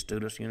 archaeology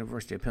students at the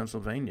University of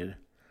Pennsylvania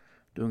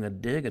doing a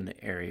dig in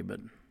the area,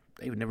 but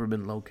they've never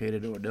been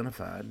located or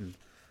identified. And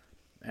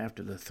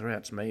after the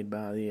threats made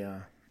by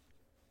the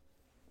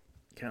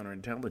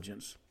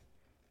counterintelligence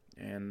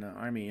and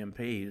Army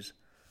MPs,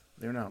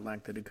 they're not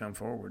likely to come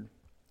forward.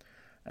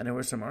 And there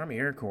were some Army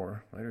Air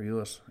Corps, later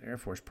U.S. Air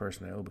Force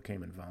personnel who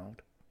became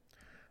involved.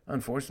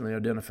 Unfortunately,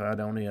 identified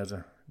only as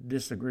a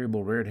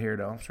disagreeable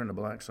red-haired officer and a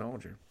black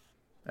soldier.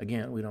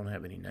 Again, we don't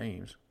have any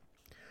names.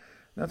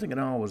 Nothing at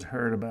all was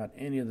heard about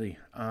any of the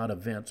odd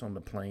events on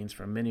the plains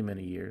for many,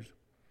 many years.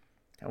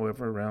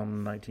 However,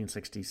 around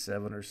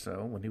 1967 or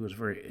so, when he was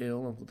very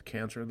ill with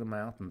cancer of the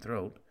mouth and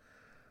throat,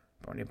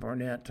 Barney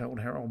Barnett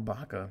told Harold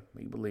Baca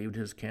he believed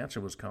his cancer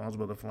was caused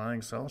by the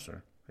flying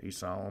saucer he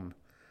saw on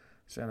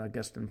San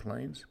Augustine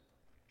Plains.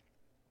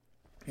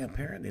 And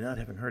apparently, not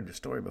having heard the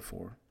story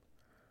before,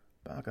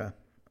 Baca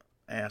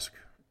asked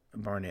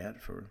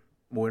Barnett for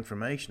more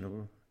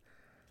information.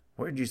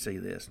 Where did you see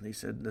this? And he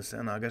said, the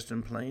San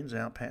Augustine Plains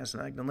out past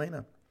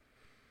Magdelena.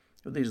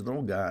 With these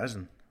little guys,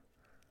 and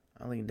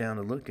I leaned down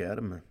to look at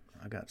them, and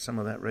I got some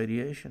of that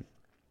radiation.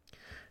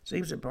 It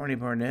seems that Barney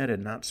Barnett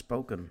had not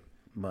spoken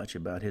much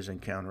about his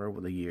encounter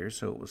over the years,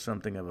 so it was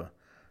something of a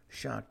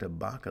shock to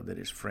Baca that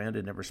his friend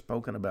had never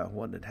spoken about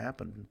what had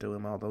happened to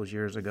him all those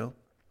years ago.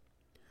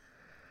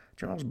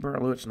 Charles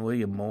Berlowitz and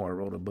William Moore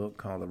wrote a book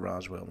called The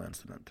Roswell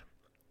Incident,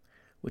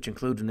 which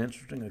includes an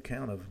interesting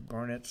account of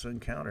Barnett's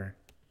encounter.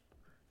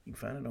 You can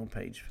find it on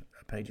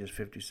pages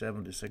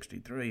 57 to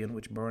 63, in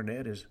which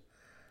Barnett is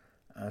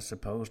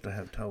supposed to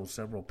have told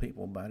several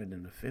people about it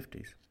in the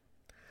 50s.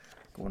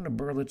 According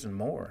to Berlitz and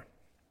Moore,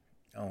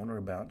 on or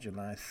about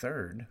July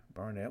 3rd,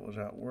 Barnett was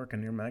out working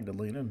near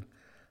Magdalena and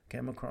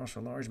came across a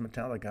large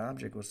metallic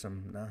object with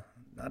some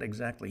not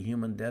exactly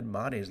human dead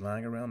bodies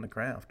lying around the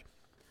craft.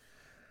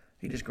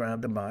 He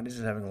described the bodies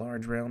as having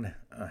large, round,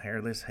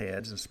 hairless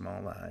heads and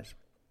small eyes.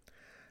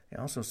 He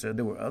also said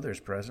there were others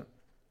present.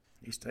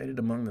 He stated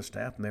among the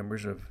staff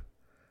members of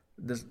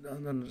this,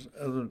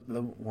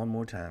 one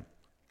more time.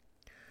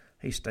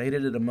 He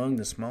stated that among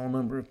the small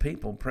number of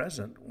people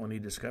present when he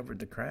discovered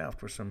the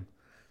craft were some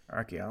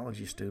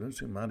archaeology students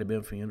who might have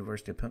been from the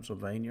University of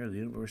Pennsylvania or the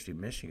University of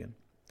Michigan.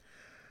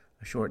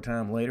 A short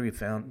time later, he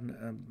found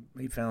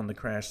the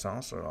crash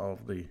saucer. All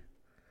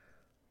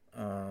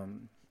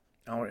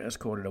were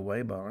escorted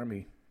away by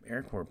Army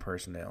Air Corps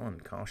personnel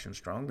and cautioned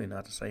strongly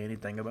not to say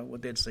anything about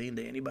what they'd seen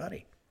to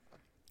anybody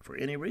for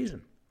any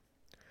reason.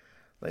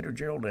 Later,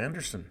 Gerald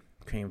Anderson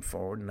came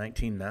forward in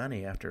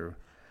 1990 after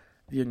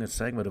viewing a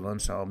segment of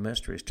Unsolved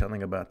Mysteries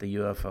telling about the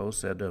UFO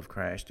said to have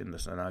crashed in the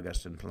San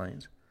Augustine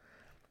Plains.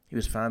 He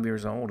was 5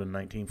 years old in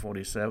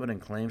 1947 and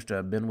claims to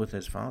have been with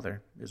his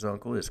father, his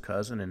uncle, his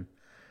cousin, and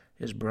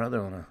his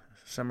brother on a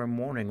summer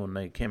morning when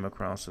they came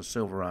across a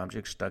silver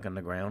object stuck in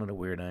the ground at a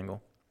weird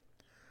angle.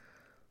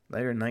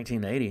 Later in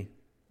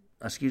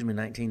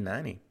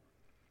 1990,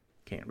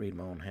 can't read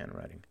my own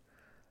handwriting,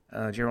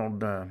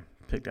 Gerald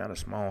picked out a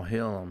small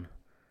hill on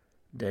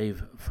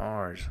Dave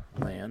Farr's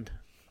land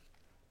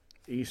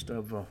east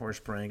of Horse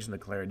Springs and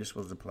declared this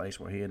was the place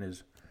where he and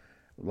his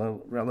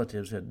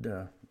relatives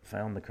had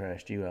found the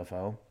crashed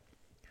UFO.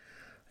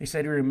 He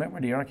said he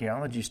remembered the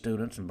archaeology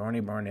students and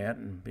Barney Barnett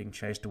and being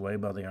chased away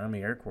by the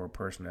Army Air Corps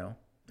personnel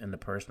in the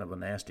person of a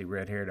nasty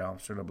red-haired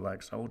officer and a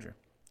black soldier.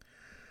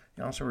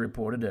 He also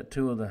reported that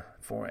 2 of the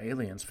 4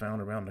 aliens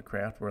found around the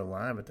craft were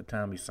alive at the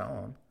time he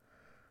saw them.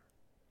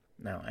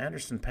 Now,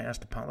 Anderson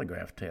passed a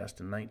polygraph test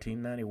in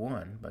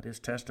 1991, but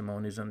his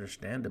testimony is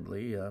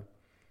understandably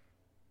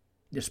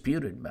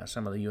disputed by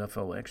some of the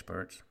UFO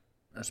experts,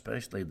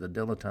 especially the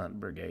Dilettante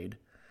Brigade.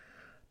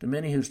 To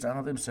many who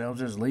style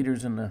themselves as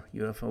leaders in the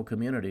UFO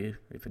community,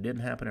 if it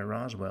didn't happen at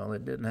Roswell,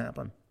 it didn't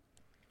happen.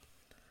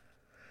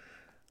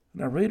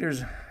 Now,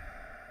 readers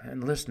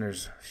and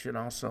listeners should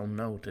also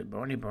note that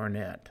Barney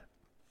Barnett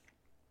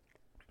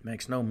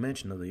makes no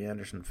mention of the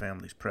Anderson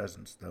family's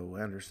presence, though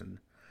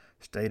Anderson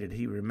stated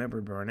he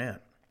remembered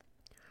Barnett.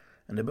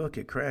 In the book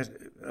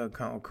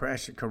called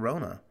Crash at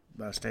Corona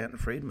by Stanton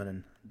Friedman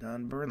and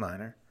Don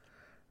Berliner,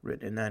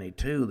 written in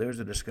 1992, there's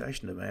a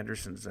discussion of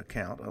Anderson's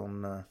account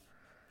on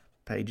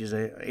pages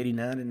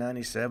 89 to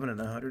 97 and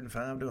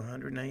 105 to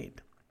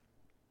 108.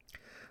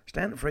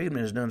 Stanton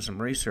Friedman has done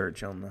some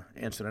research on the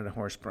incident at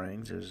Horse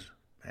Springs, as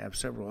have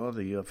several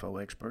other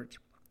UFO experts.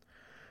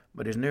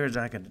 But as near as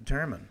I can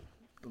determine,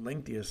 the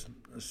lengthiest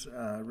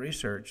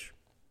research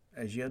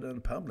as yet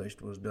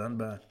unpublished was done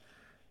by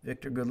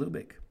Victor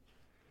Golubik.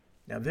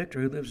 Now, Victor,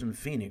 who lives in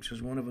Phoenix,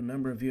 is one of a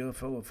number of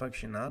UFO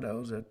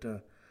aficionados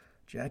that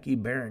Jackie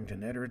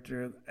Barrington,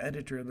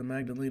 editor of the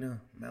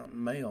Magdelena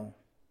Mountain Mail,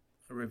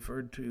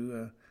 referred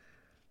to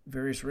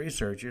various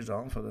researchers,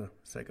 all for the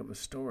sake of a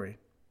story.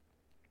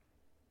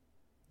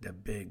 The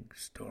big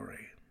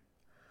story.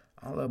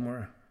 All of them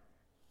were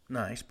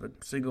nice,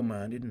 but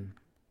single-minded and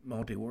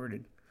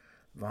multi-worded.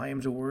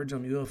 Volumes of words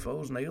on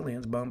UFOs and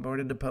aliens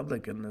bombarded the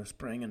public in the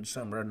spring and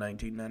summer of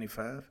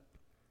 1995.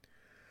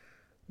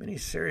 Many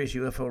serious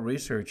UFO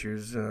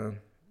researchers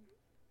tend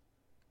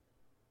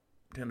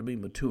to be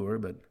mature,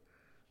 but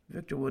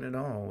Victor wasn't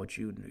at all what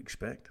you'd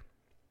expect.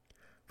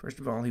 First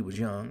of all, he was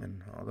young,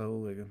 and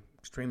although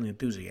extremely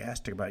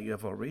enthusiastic about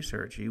UFO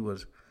research, he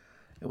was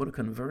able to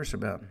converse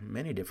about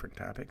many different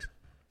topics.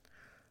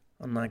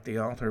 Unlike the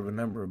author of a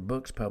number of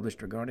books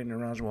published regarding the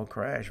Roswell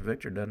crash,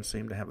 Victor doesn't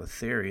seem to have a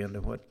theory into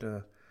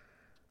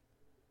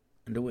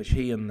which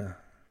he and the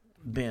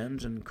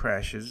bends and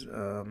crashes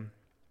the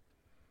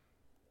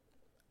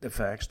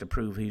facts to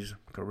prove he's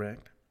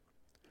correct.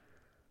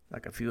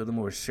 Like a few of the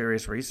more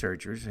serious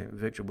researchers,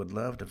 Victor would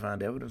love to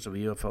find evidence of a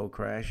UFO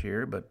crash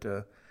here, but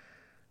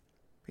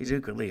he's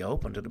equally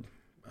open to the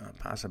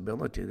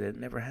possibility that it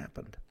never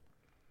happened.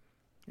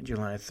 On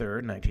July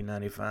 3rd,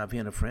 1995, he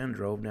and a friend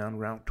drove down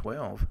Route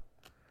 12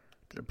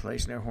 to the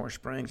place near Horse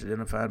Springs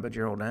identified by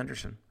Gerald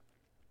Anderson.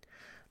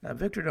 Now,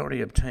 Victor had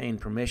already obtained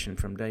permission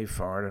from Dave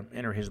Farr to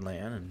enter his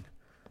land, and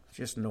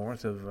just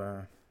north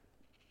of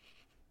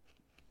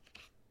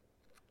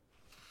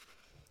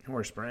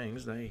Horse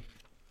Springs, they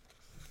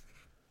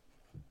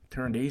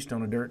turned east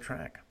on a dirt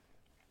track.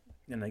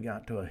 Then they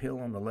got to a hill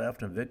on the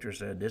left, and Victor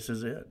said, "This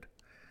is it."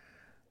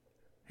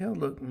 Hill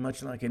looked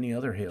much like any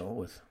other hill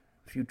with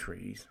a few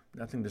trees.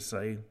 Nothing to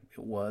say it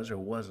was or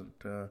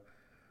wasn't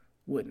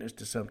witness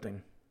to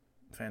something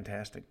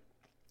fantastic.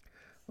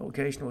 The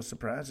location was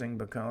surprising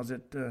because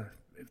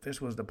if this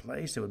was the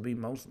place, it would be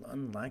most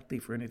unlikely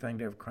for anything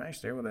to have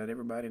crashed there without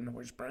everybody in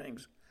Horse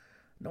Springs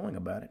knowing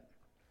about it.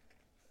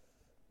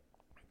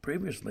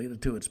 Previously, the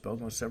two had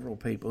spoken with several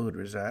people who had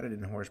resided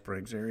in the Horse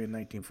Springs area in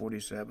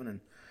 1947,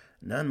 and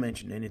none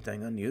mentioned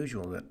anything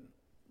unusual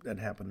that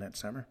happened that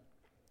summer.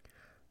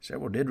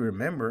 Several did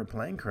remember a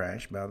plane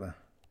crash by the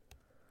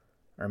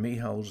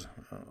Armijo's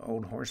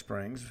old Horse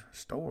Springs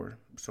store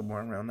somewhere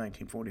around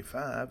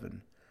 1945,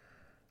 and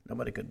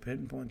nobody could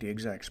pinpoint the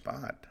exact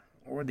spot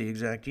or the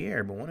exact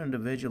year, but one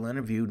individual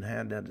interviewed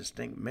had a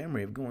distinct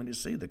memory of going to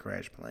see the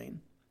crash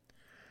plane.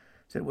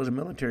 Said it was a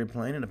military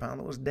plane and the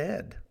pilot was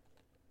dead.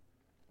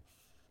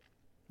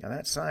 Now,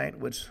 that site,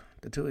 which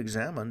the two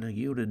examined,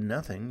 yielded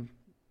nothing,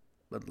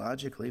 but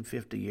logically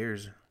 50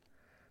 years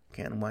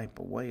can wipe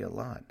away a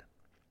lot.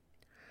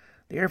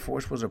 The Air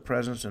Force was a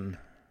presence in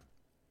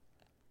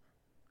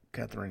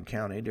Catherine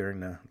County during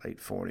the late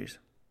 40s,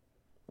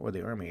 or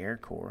the Army Air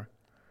Corps,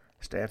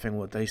 staffing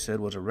what they said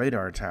was a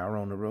radar tower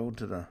on the road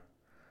to the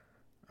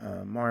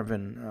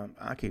Marvin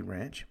Aki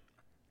Ranch.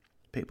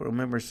 People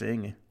remember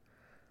seeing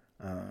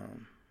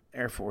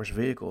Air Force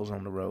vehicles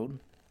on the road.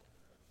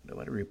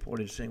 Nobody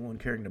reported seeing one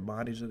carrying the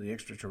bodies of the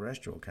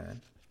extraterrestrial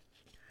kind.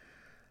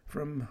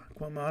 From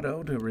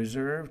Quamato to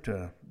Reserve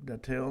to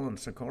Datil and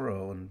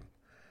Socorro, and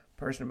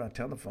person by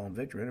telephone,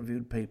 Victor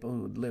interviewed people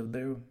who had lived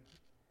there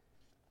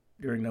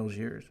during those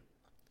years.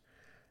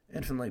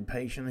 Infinitely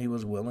patient, he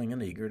was willing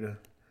and eager to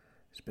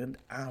spend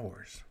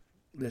hours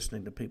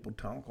listening to people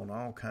talk on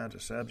all kinds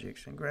of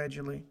subjects, and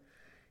gradually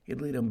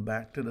he'd lead them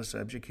back to the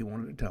subject he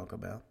wanted to talk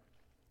about.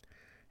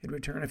 He'd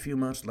return a few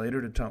months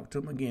later to talk to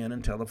them again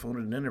and telephone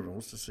at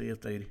intervals to see if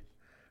they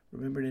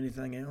remembered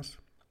anything else.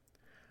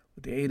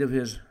 With the aid of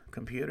his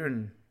computer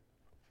and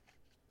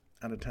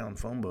out-of-town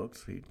phone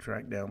books, he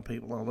tracked down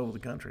people all over the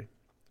country.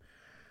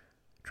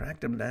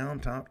 Tracked them down,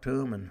 talked to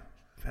them, and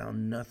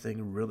found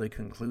nothing really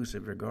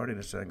conclusive regarding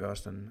the St.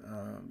 Augustine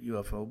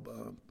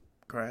UFO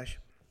crash.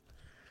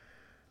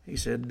 He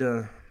said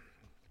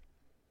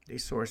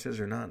these sources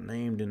are not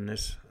named in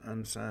this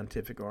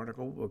unscientific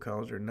article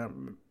because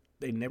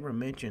they never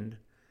mentioned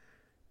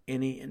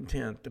any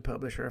intent to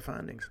publish our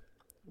findings.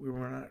 We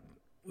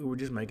were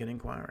just making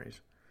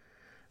inquiries.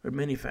 There are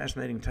many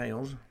fascinating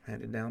tales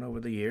handed down over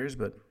the years,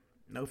 but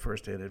no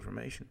first-hand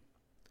information.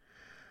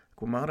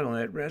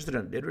 Quamato, a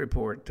resident, did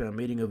report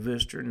meeting a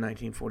visitor in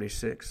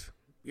 1946,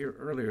 a year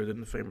earlier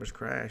than the famous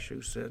crash,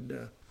 who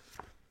said,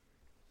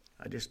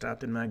 I just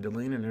stopped in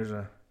Magdelena and there's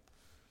a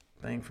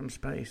thing from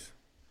space.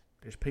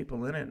 There's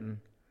people in it, and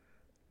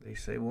they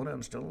say one of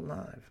them's still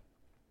alive.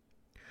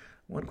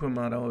 One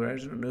Quamato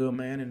resident knew a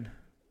man in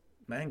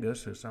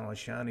Mangus who saw a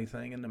shiny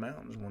thing in the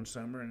mountains one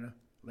summer in the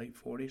late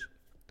 40s.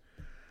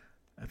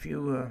 A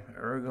few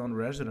Oregon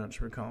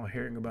residents recall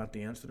hearing about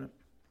the incident.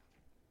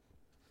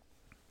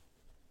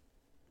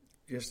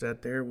 Just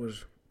that there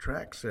was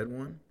tracks, said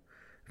one.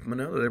 From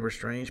another, there were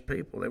strange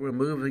people. They were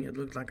moving. It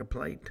looked like a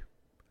plate.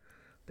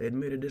 They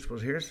admitted this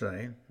was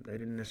hearsay. They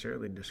didn't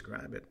necessarily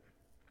describe it.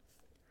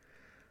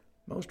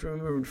 Most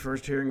remembered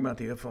first hearing about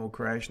the UFO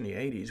crash in the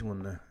 80s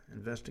when the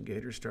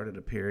investigators started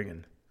appearing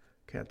in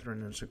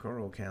Catherine and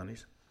Socorro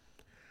counties.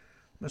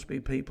 Must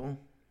be people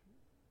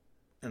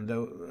and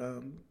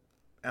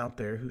out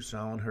there who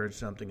saw and heard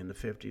something in the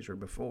 50s or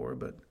before,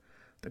 but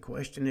the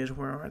question is,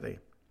 where are they?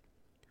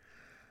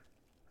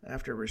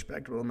 After a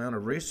respectable amount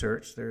of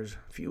research, there's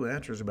few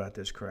answers about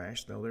this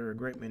crash, though there are a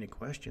great many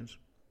questions.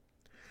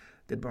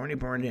 Did Barney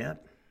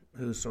Barnett,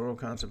 whose soil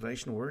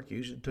conservation work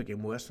usually took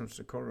him west from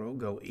Socorro,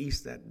 go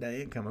east that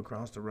day and come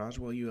across the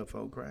Roswell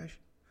UFO crash?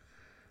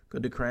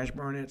 Could the crash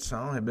Barnett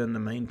saw have been the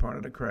main part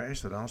of the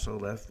crash that also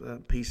left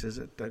pieces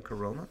at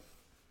Corona?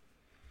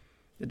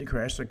 Did the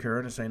crash occur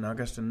in the St.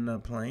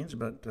 Augustine Plains,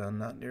 but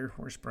not near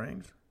Horse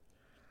Springs?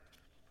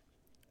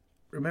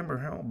 Remember,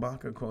 Harold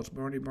Baca quotes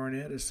Barney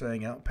Barnett as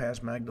saying out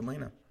past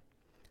Magdelena.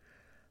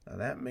 Now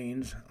that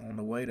means on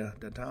the way to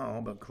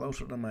Natal, but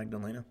closer to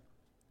Magdelena.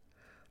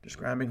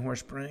 Describing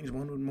Horse Springs,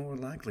 one would more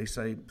likely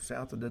say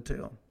south of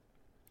Natal.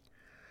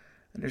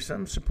 And there's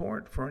some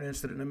support for an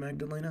incident in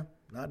Magdelena.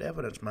 Not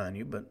evidence, mind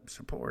you, but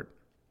support.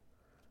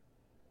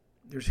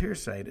 There's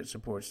hearsay that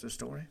supports the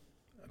story.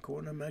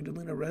 According to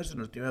Magdelena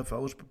residents, the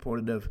UFOs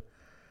purported to have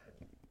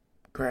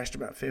crashed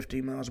about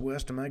 15 miles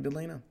west of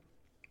Magdelena,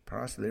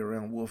 possibly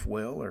around Wolf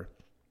Well or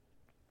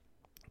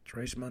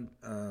Trace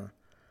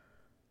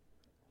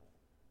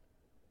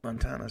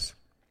Montanus.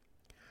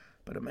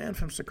 But a man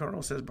from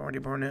Socorro says Barney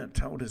Barnett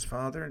told his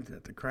father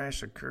that the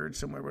crash occurred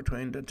somewhere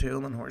between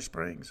Natal and Horse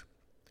Springs.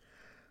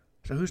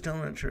 So who's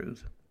telling the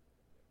truth?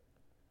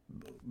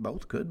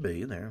 Both could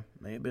be. There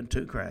may have been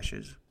two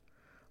crashes,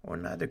 or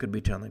neither could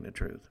be telling the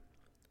truth.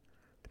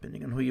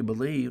 Depending on who you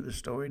believe, the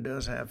story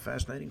does have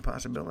fascinating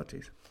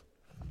possibilities.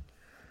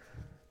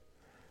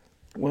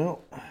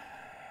 Well,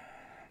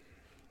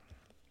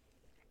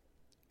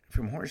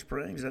 from Horse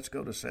Springs, let's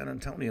go to San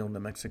Antonio, New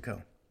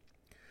Mexico.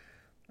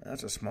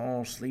 That's a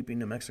small, sleepy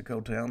New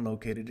Mexico town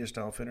located just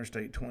off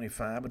Interstate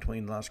 25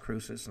 between Las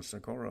Cruces and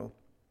Socorro.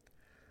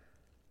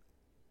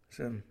 It's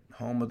the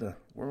home of the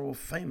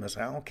world-famous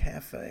Al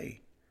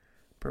Cafe,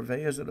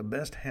 purveyors of the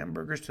best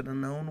hamburgers to the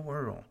known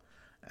world,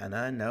 and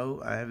I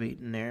know I've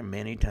eaten there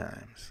many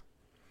times.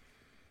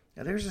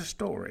 Now, there's a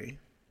story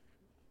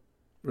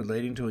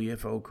relating to a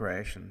UFO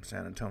crash in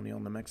San Antonio,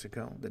 New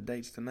Mexico, that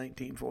dates to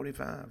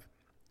 1945.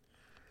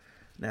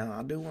 Now,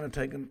 I do want to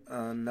take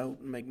a note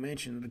and make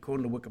mention that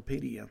according to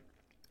Wikipedia,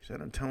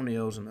 San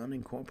Antonio is an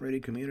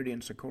unincorporated community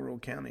in Socorro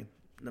County,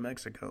 New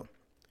Mexico.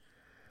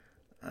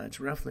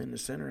 It's roughly in the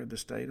center of the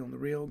state on the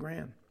Rio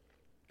Grande.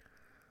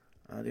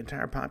 The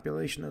entire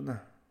population of the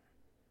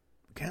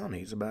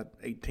county is about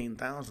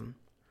 18,000.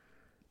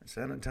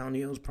 San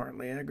Antonio is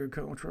partly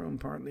agricultural and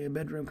partly a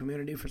bedroom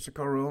community for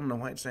Socorro and the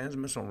White Sands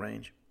Missile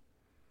Range.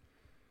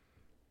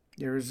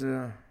 There's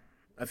a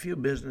few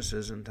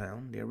businesses in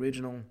town. The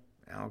original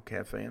Al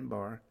Cafe and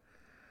Bar,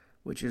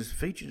 which is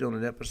featured on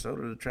an episode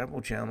of the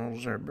Travel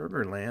Channel's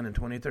Burgerland in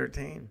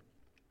 2013.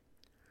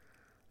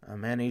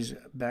 Manny's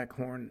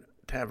Backhorn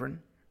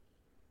Tavern,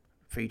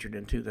 featured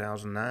in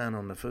 2009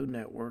 on the Food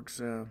Network's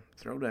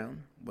Throwdown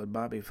with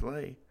Bobby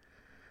Flay.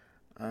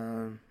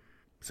 San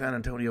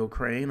Antonio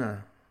Crane,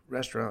 a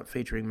restaurant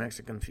featuring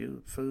Mexican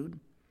food,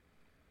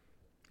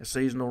 a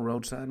seasonal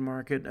roadside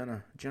market, and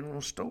a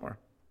general store.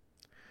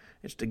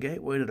 It's the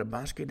gateway to the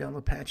Bosque del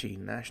Apache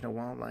National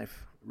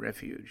Wildlife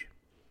Refuge.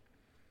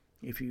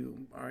 If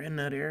you are in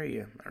that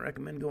area, I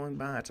recommend going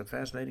by. It's a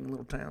fascinating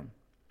little town.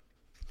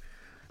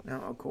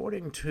 Now,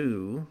 according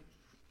to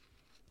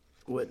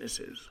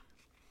witnesses,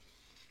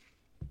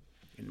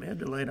 In mid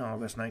to late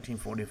August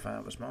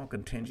 1945, a small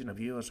contingent of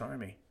U.S.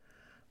 Army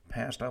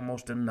passed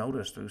almost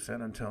unnoticed through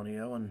San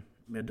Antonio in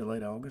mid to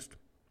late August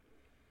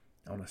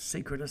on a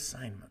secret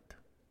assignment.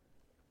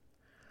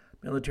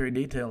 Military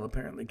detail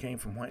apparently came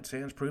from White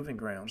Sands Proving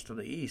Grounds to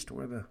the east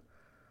where the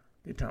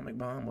atomic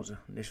bomb was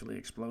initially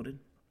exploded.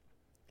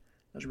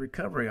 It was a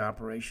recovery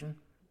operation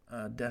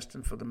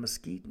destined for the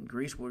Mesquite and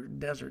Greasewood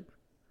Desert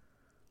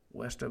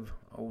west of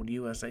old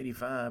US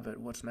 85 at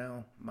what's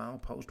now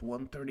milepost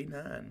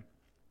 139,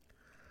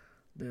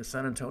 the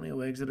San Antonio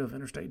exit of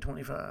Interstate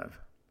 25.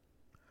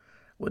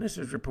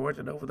 Witnesses report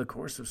that over the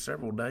course of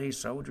several days,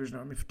 soldiers in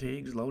Army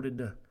fatigues loaded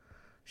the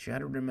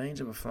shattered remains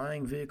of a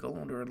flying vehicle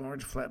under a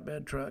large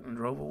flatbed truck and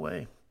drove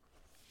away.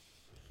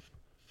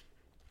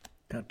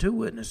 Now, two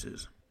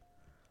witnesses,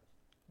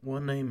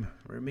 one named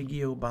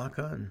Remigio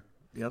Baca and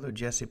the other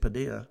Jesse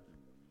Padilla,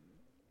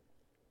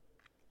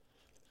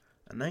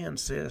 and they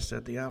insist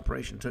that the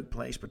operation took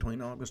place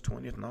between August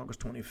 20th and August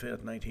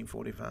 25th,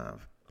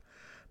 1945.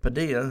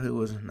 Padilla, who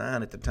was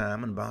 9 at the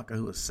time, and Baca,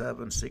 who was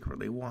 7,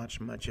 secretly watched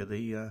much of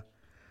the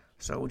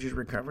soldiers'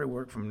 recovery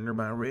work from a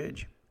nearby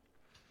ridge.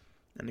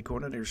 And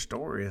according to their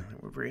story, they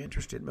were very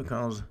interested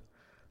because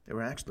they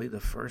were actually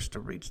the first to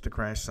reach the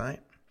crash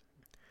site.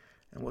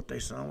 And what they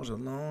saw was a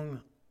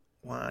long,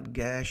 wide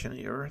gash in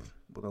the earth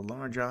with a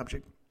large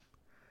object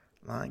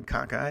lying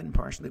cockeyed and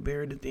partially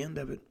buried at the end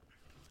of it.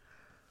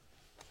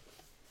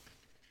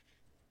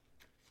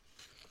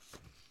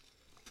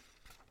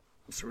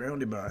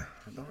 Surrounded by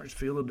a large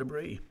field of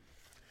debris.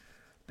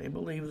 They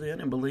believed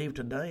then and believe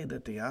today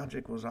that the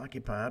object was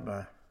occupied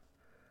by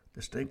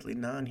distinctly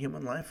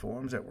non-human life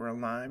forms that were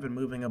alive and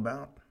moving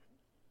about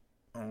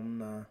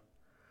on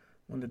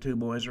when the two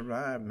boys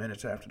arrived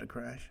minutes after the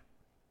crash.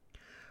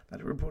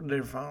 They reported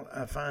their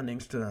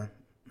findings to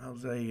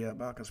Jose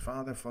Baca's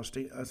father,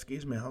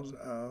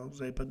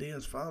 Jose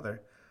Padilla's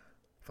father,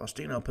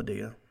 Faustino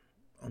Padilla,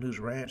 on whose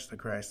ranch the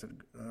crash had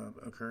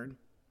occurred.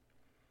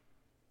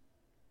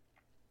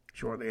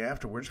 Shortly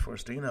afterwards,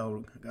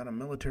 Faustino got a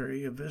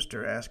military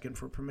visitor asking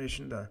for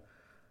permission to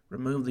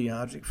remove the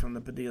object from the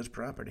Padilla's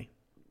property.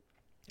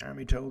 The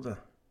Army told the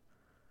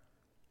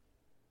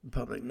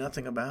public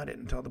nothing about it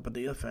and told the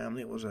Padilla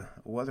family it was a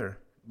weather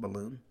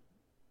balloon.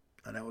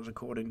 And that was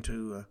according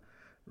to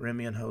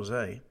Remy and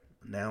Jose,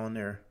 now in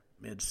their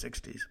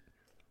mid-60s.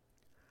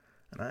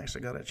 And I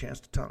actually got a chance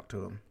to talk to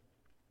them.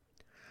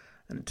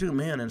 And the two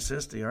men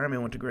insist the Army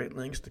went to great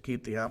lengths to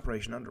keep the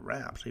operation under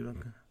wraps,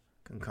 even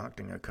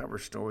concocting a cover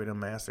story to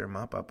mask their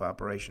mop-up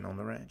operation on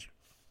the ranch.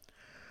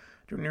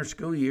 During their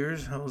school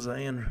years,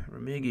 Jose and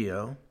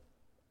Remigio,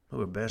 who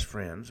were best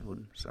friends,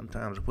 would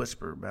sometimes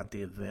whisper about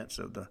the events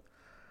of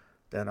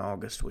that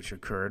August, which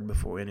occurred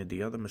before any of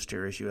the other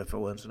mysterious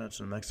UFO incidents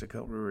in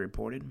Mexico were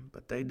reported,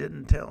 but they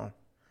didn't tell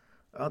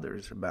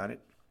others about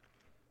it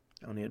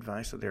on the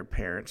advice of their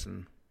parents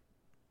and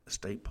a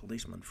state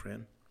policeman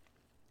friend.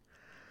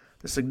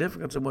 The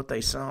significance of what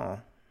they saw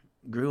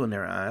grew in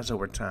their eyes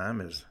over time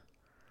as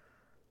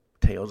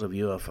tales of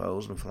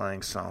UFOs and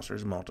flying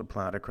saucers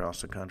multiplied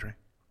across the country,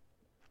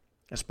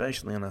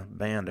 especially in a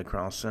band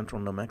across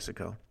central New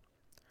Mexico.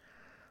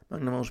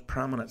 Among the most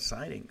prominent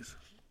sightings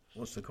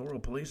was Socorro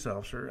police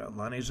officer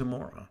Lonnie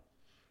Zamora,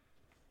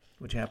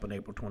 which happened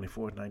April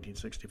 24,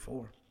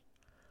 1964.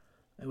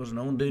 There was an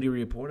on-duty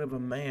report of a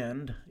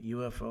manned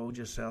UFO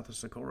just south of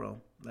Socorro,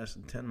 less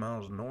than 10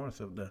 miles north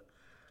of the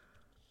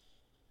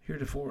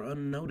heretofore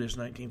unnoticed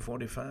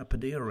 1945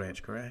 Padilla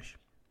Ranch crash.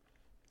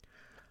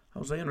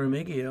 Jose and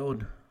Remigio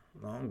had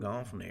long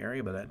gone from the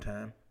area by that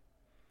time.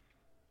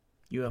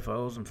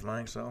 UFOs and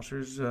flying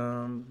saucers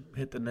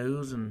hit the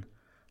news, and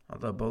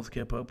although both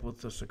kept up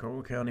with the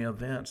Socorro County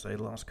events, they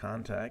lost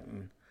contact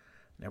and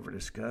never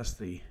discussed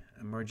the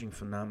emerging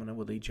phenomena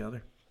with each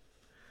other.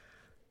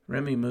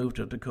 Remy moved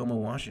to Tacoma,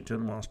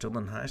 Washington while still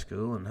in high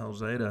school, and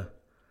Jose to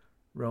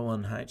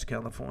Rowan Heights,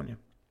 California.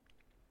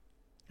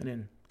 And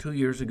then 2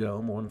 years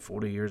ago, more than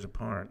 40 years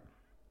apart,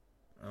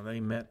 they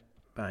met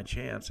by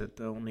chance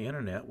on the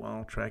internet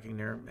while tracking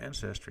their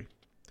ancestry.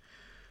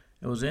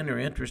 It was in their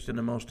interest in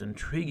the most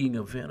intriguing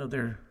event of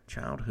their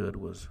childhood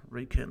was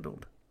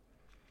rekindled.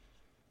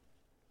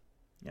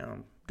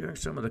 Now, during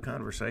some of the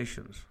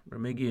conversations,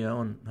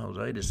 Remigio and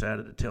Jose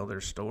decided to tell their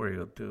story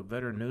to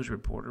veteran news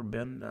reporter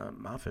Ben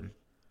Moffin,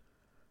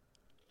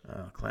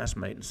 a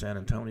classmate in San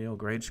Antonio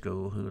grade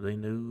school who they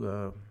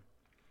knew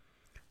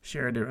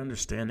shared their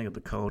understanding of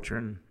the culture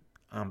and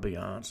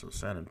ambiance of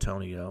San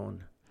Antonio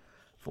in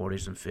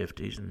 40s and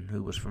 50s, and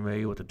who was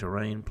familiar with the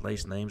terrain,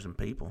 place names, and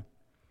people.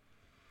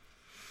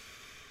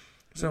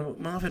 So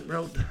Moffat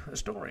wrote a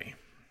story.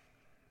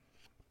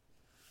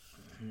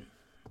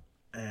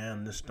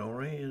 And the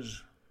story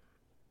is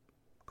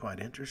quite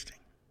interesting.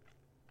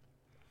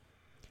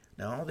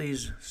 Now, all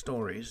these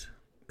stories,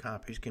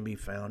 copies, can be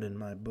found in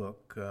my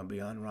book,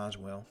 Beyond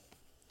Roswell.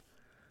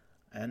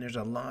 And there's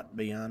a lot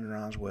beyond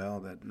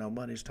Roswell that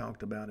nobody's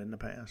talked about in the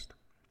past.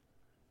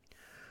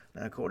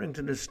 Now, according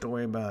to this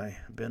story by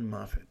Ben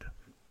Moffat,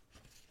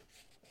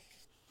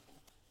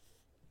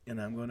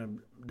 and I'm going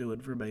to do it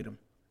verbatim,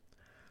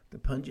 the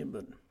pungent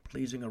but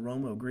pleasing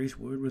aroma of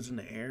greasewood was in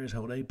the air as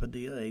Jose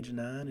Padilla, age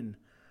 9, and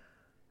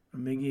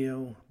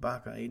Remigio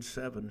Baca, age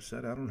 7,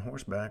 set out on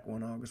horseback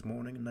one August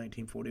morning in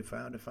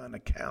 1945 to find a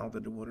cow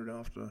that had wandered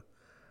off to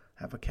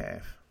have a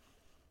calf.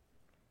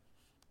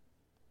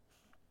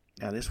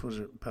 Now, this was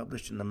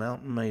published in the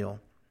Mountain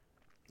Mail,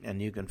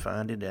 and you can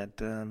find it at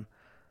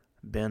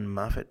Ben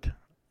Muffet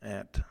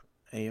at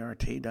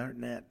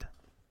ART.net.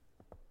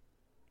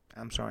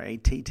 I'm sorry,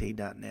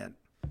 ATT.net.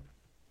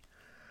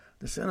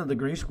 The scent of the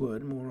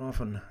greasewood, more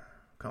often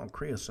called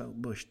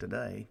creosote bush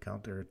today,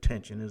 caught their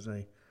attention as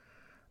they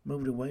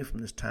moved away from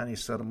this tiny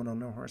settlement on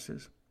their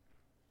horses,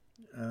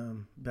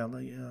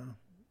 Belly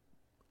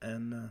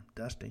and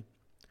Dusty.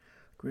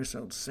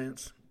 Creosote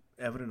scent's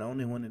evident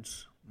only when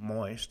it's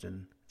moist,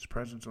 and its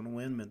presence on the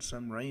wind meant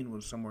some rain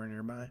was somewhere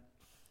nearby.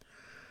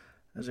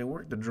 As they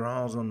worked the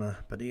draws on the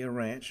Padilla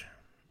Ranch,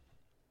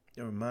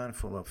 they were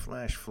mindful of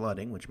flash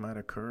flooding, which might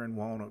occur in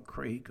Walnut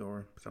Creek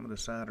or some of the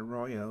side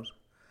arroyos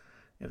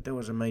if there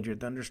was a major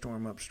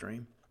thunderstorm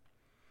upstream.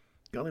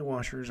 Gully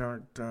washers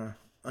aren't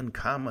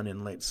uncommon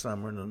in late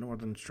summer in the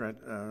northern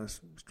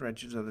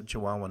stretches of the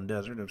Chihuahuan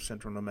Desert of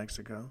central New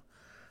Mexico,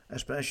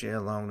 especially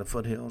along the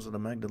foothills of the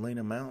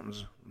Magdelena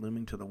Mountains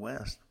looming to the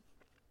west.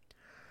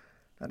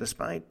 Now,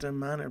 despite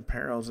minor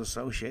perils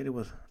associated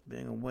with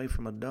being away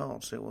from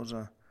adults, it was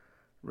a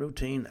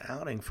routine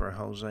outing for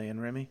Jose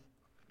and Remy.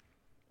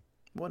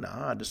 It wasn't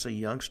odd to see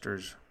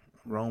youngsters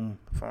roam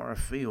far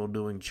afield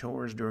doing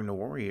chores during the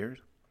war years.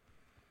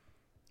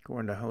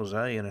 According to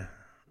Jose,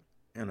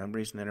 in a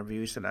recent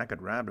interview, he said, "I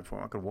could ride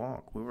before I could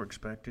walk. We were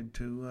expected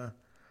to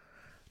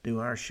do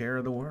our share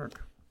of the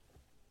work.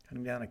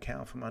 Cutting down a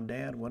cow for my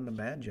dad wasn't a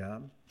bad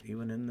job,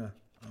 even in the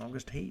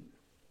August heat."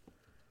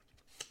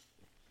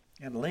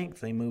 At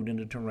length, they moved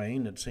into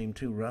terrain that seemed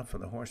too rough for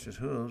the horses'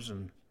 hooves,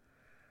 and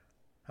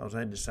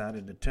Jose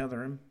decided to tether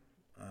them,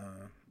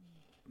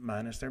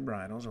 minus their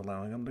bridles,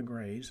 allowing them to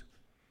graze.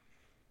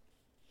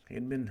 He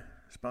had been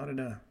spotted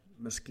a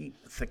mesquite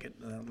thicket,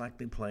 a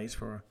likely place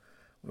for a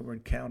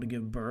wayward cow to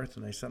give birth,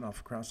 and they set off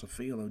across a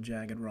field of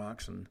jagged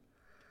rocks and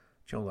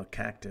cholla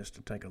cactus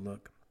to take a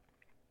look.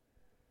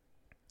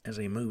 As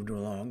they moved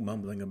along,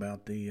 mumbling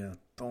about the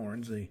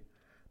thorns, the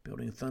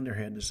building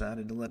thunderhead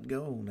decided to let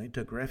go, and they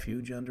took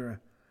refuge under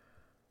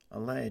a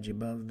ledge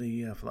above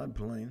the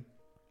floodplain,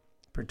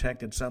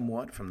 protected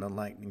somewhat from the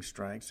lightning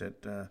strikes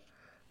that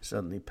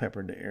suddenly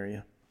peppered the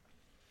area.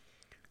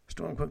 The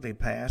storm quickly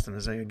passed, and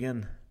as they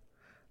again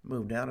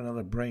moved out,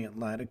 another brilliant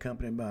light,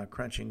 accompanied by a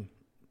crunching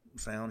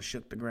sound,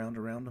 shook the ground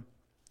around them.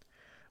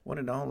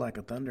 Wasn't at all like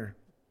a thunder.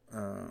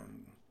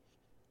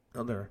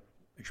 Other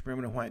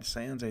experimental white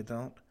sands, they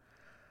thought,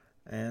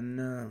 and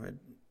it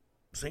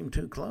seemed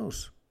too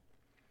close.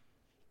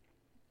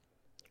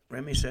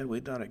 Remy said, "We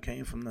thought it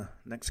came from the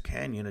next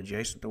canyon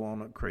adjacent to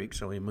Walnut Creek,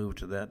 so we moved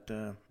to that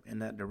in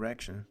that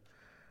direction.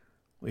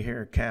 We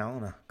hear a cow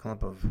and a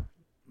clump of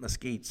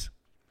mesquites."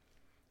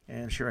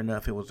 And sure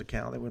enough, it was the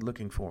cow they were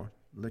looking for,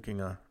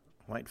 licking a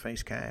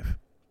white-faced calf.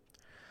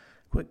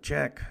 Quick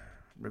check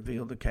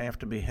revealed the calf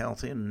to be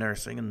healthy and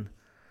nursing, and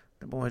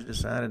the boys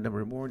decided to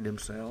reward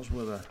themselves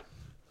with a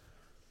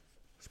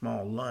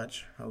small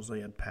lunch Jose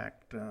had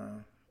packed.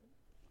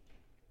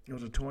 It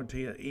was a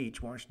tortilla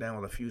each, washed down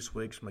with a few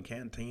swigs from a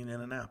canteen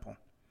and an apple.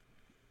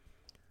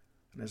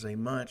 And as they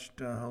munched,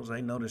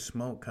 Jose noticed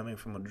smoke coming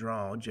from a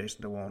draw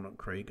adjacent to Walnut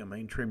Creek, a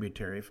main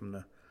tributary from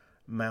the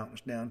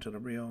mountains down to the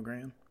Rio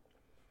Grande.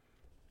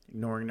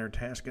 Ignoring their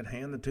task at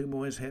hand, the two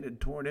boys headed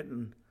toward it,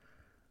 and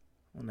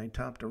when they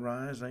topped a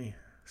rise, they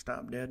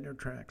stopped dead in their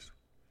tracks.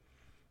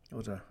 There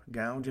was a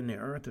gouge in the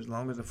earth as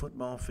long as a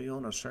football field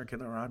and a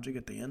circular object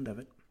at the end of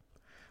it.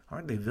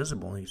 Hardly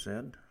visible, he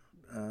said,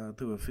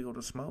 through a field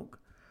of smoke.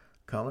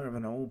 Color of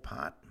an old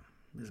pot.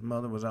 His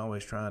mother was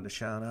always trying to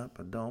shine up,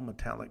 a dull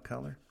metallic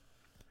color.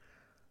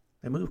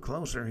 They moved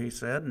closer, he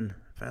said, and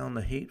found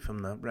the heat from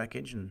the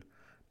wreckage and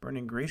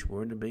burning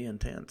greasewood to be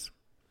intense.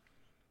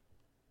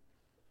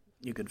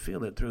 You could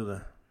feel it through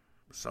the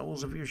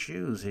soles of your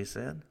shoes, he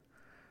said.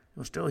 It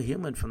was still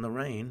humid from the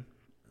rain,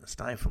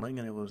 stifling,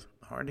 and it was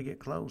hard to get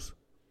close.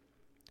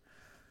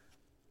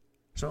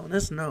 So on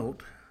this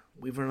note,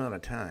 we've run out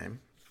of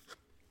time,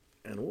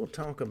 and we'll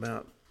talk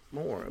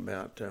more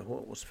about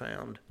what was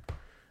found.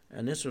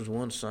 And this was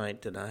one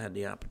site that I had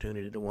the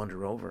opportunity to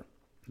wander over,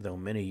 though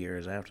many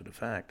years after the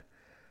fact.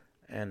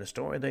 And the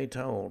story they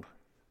told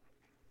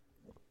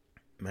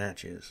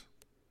matches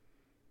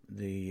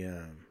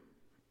the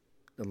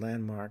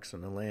landmarks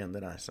and the land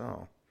that I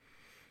saw.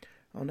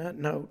 On that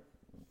note,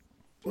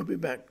 we'll be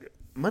back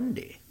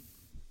Monday.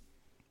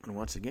 And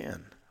once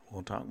again,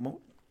 we'll talk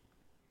more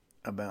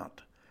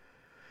about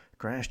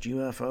crashed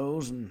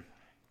UFOs and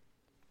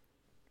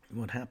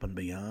what happened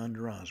beyond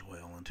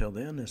Roswell. Until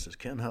then, this is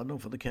Ken Hudnall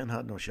for the Ken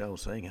Hudnall Show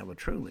saying have a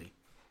truly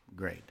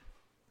great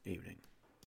evening.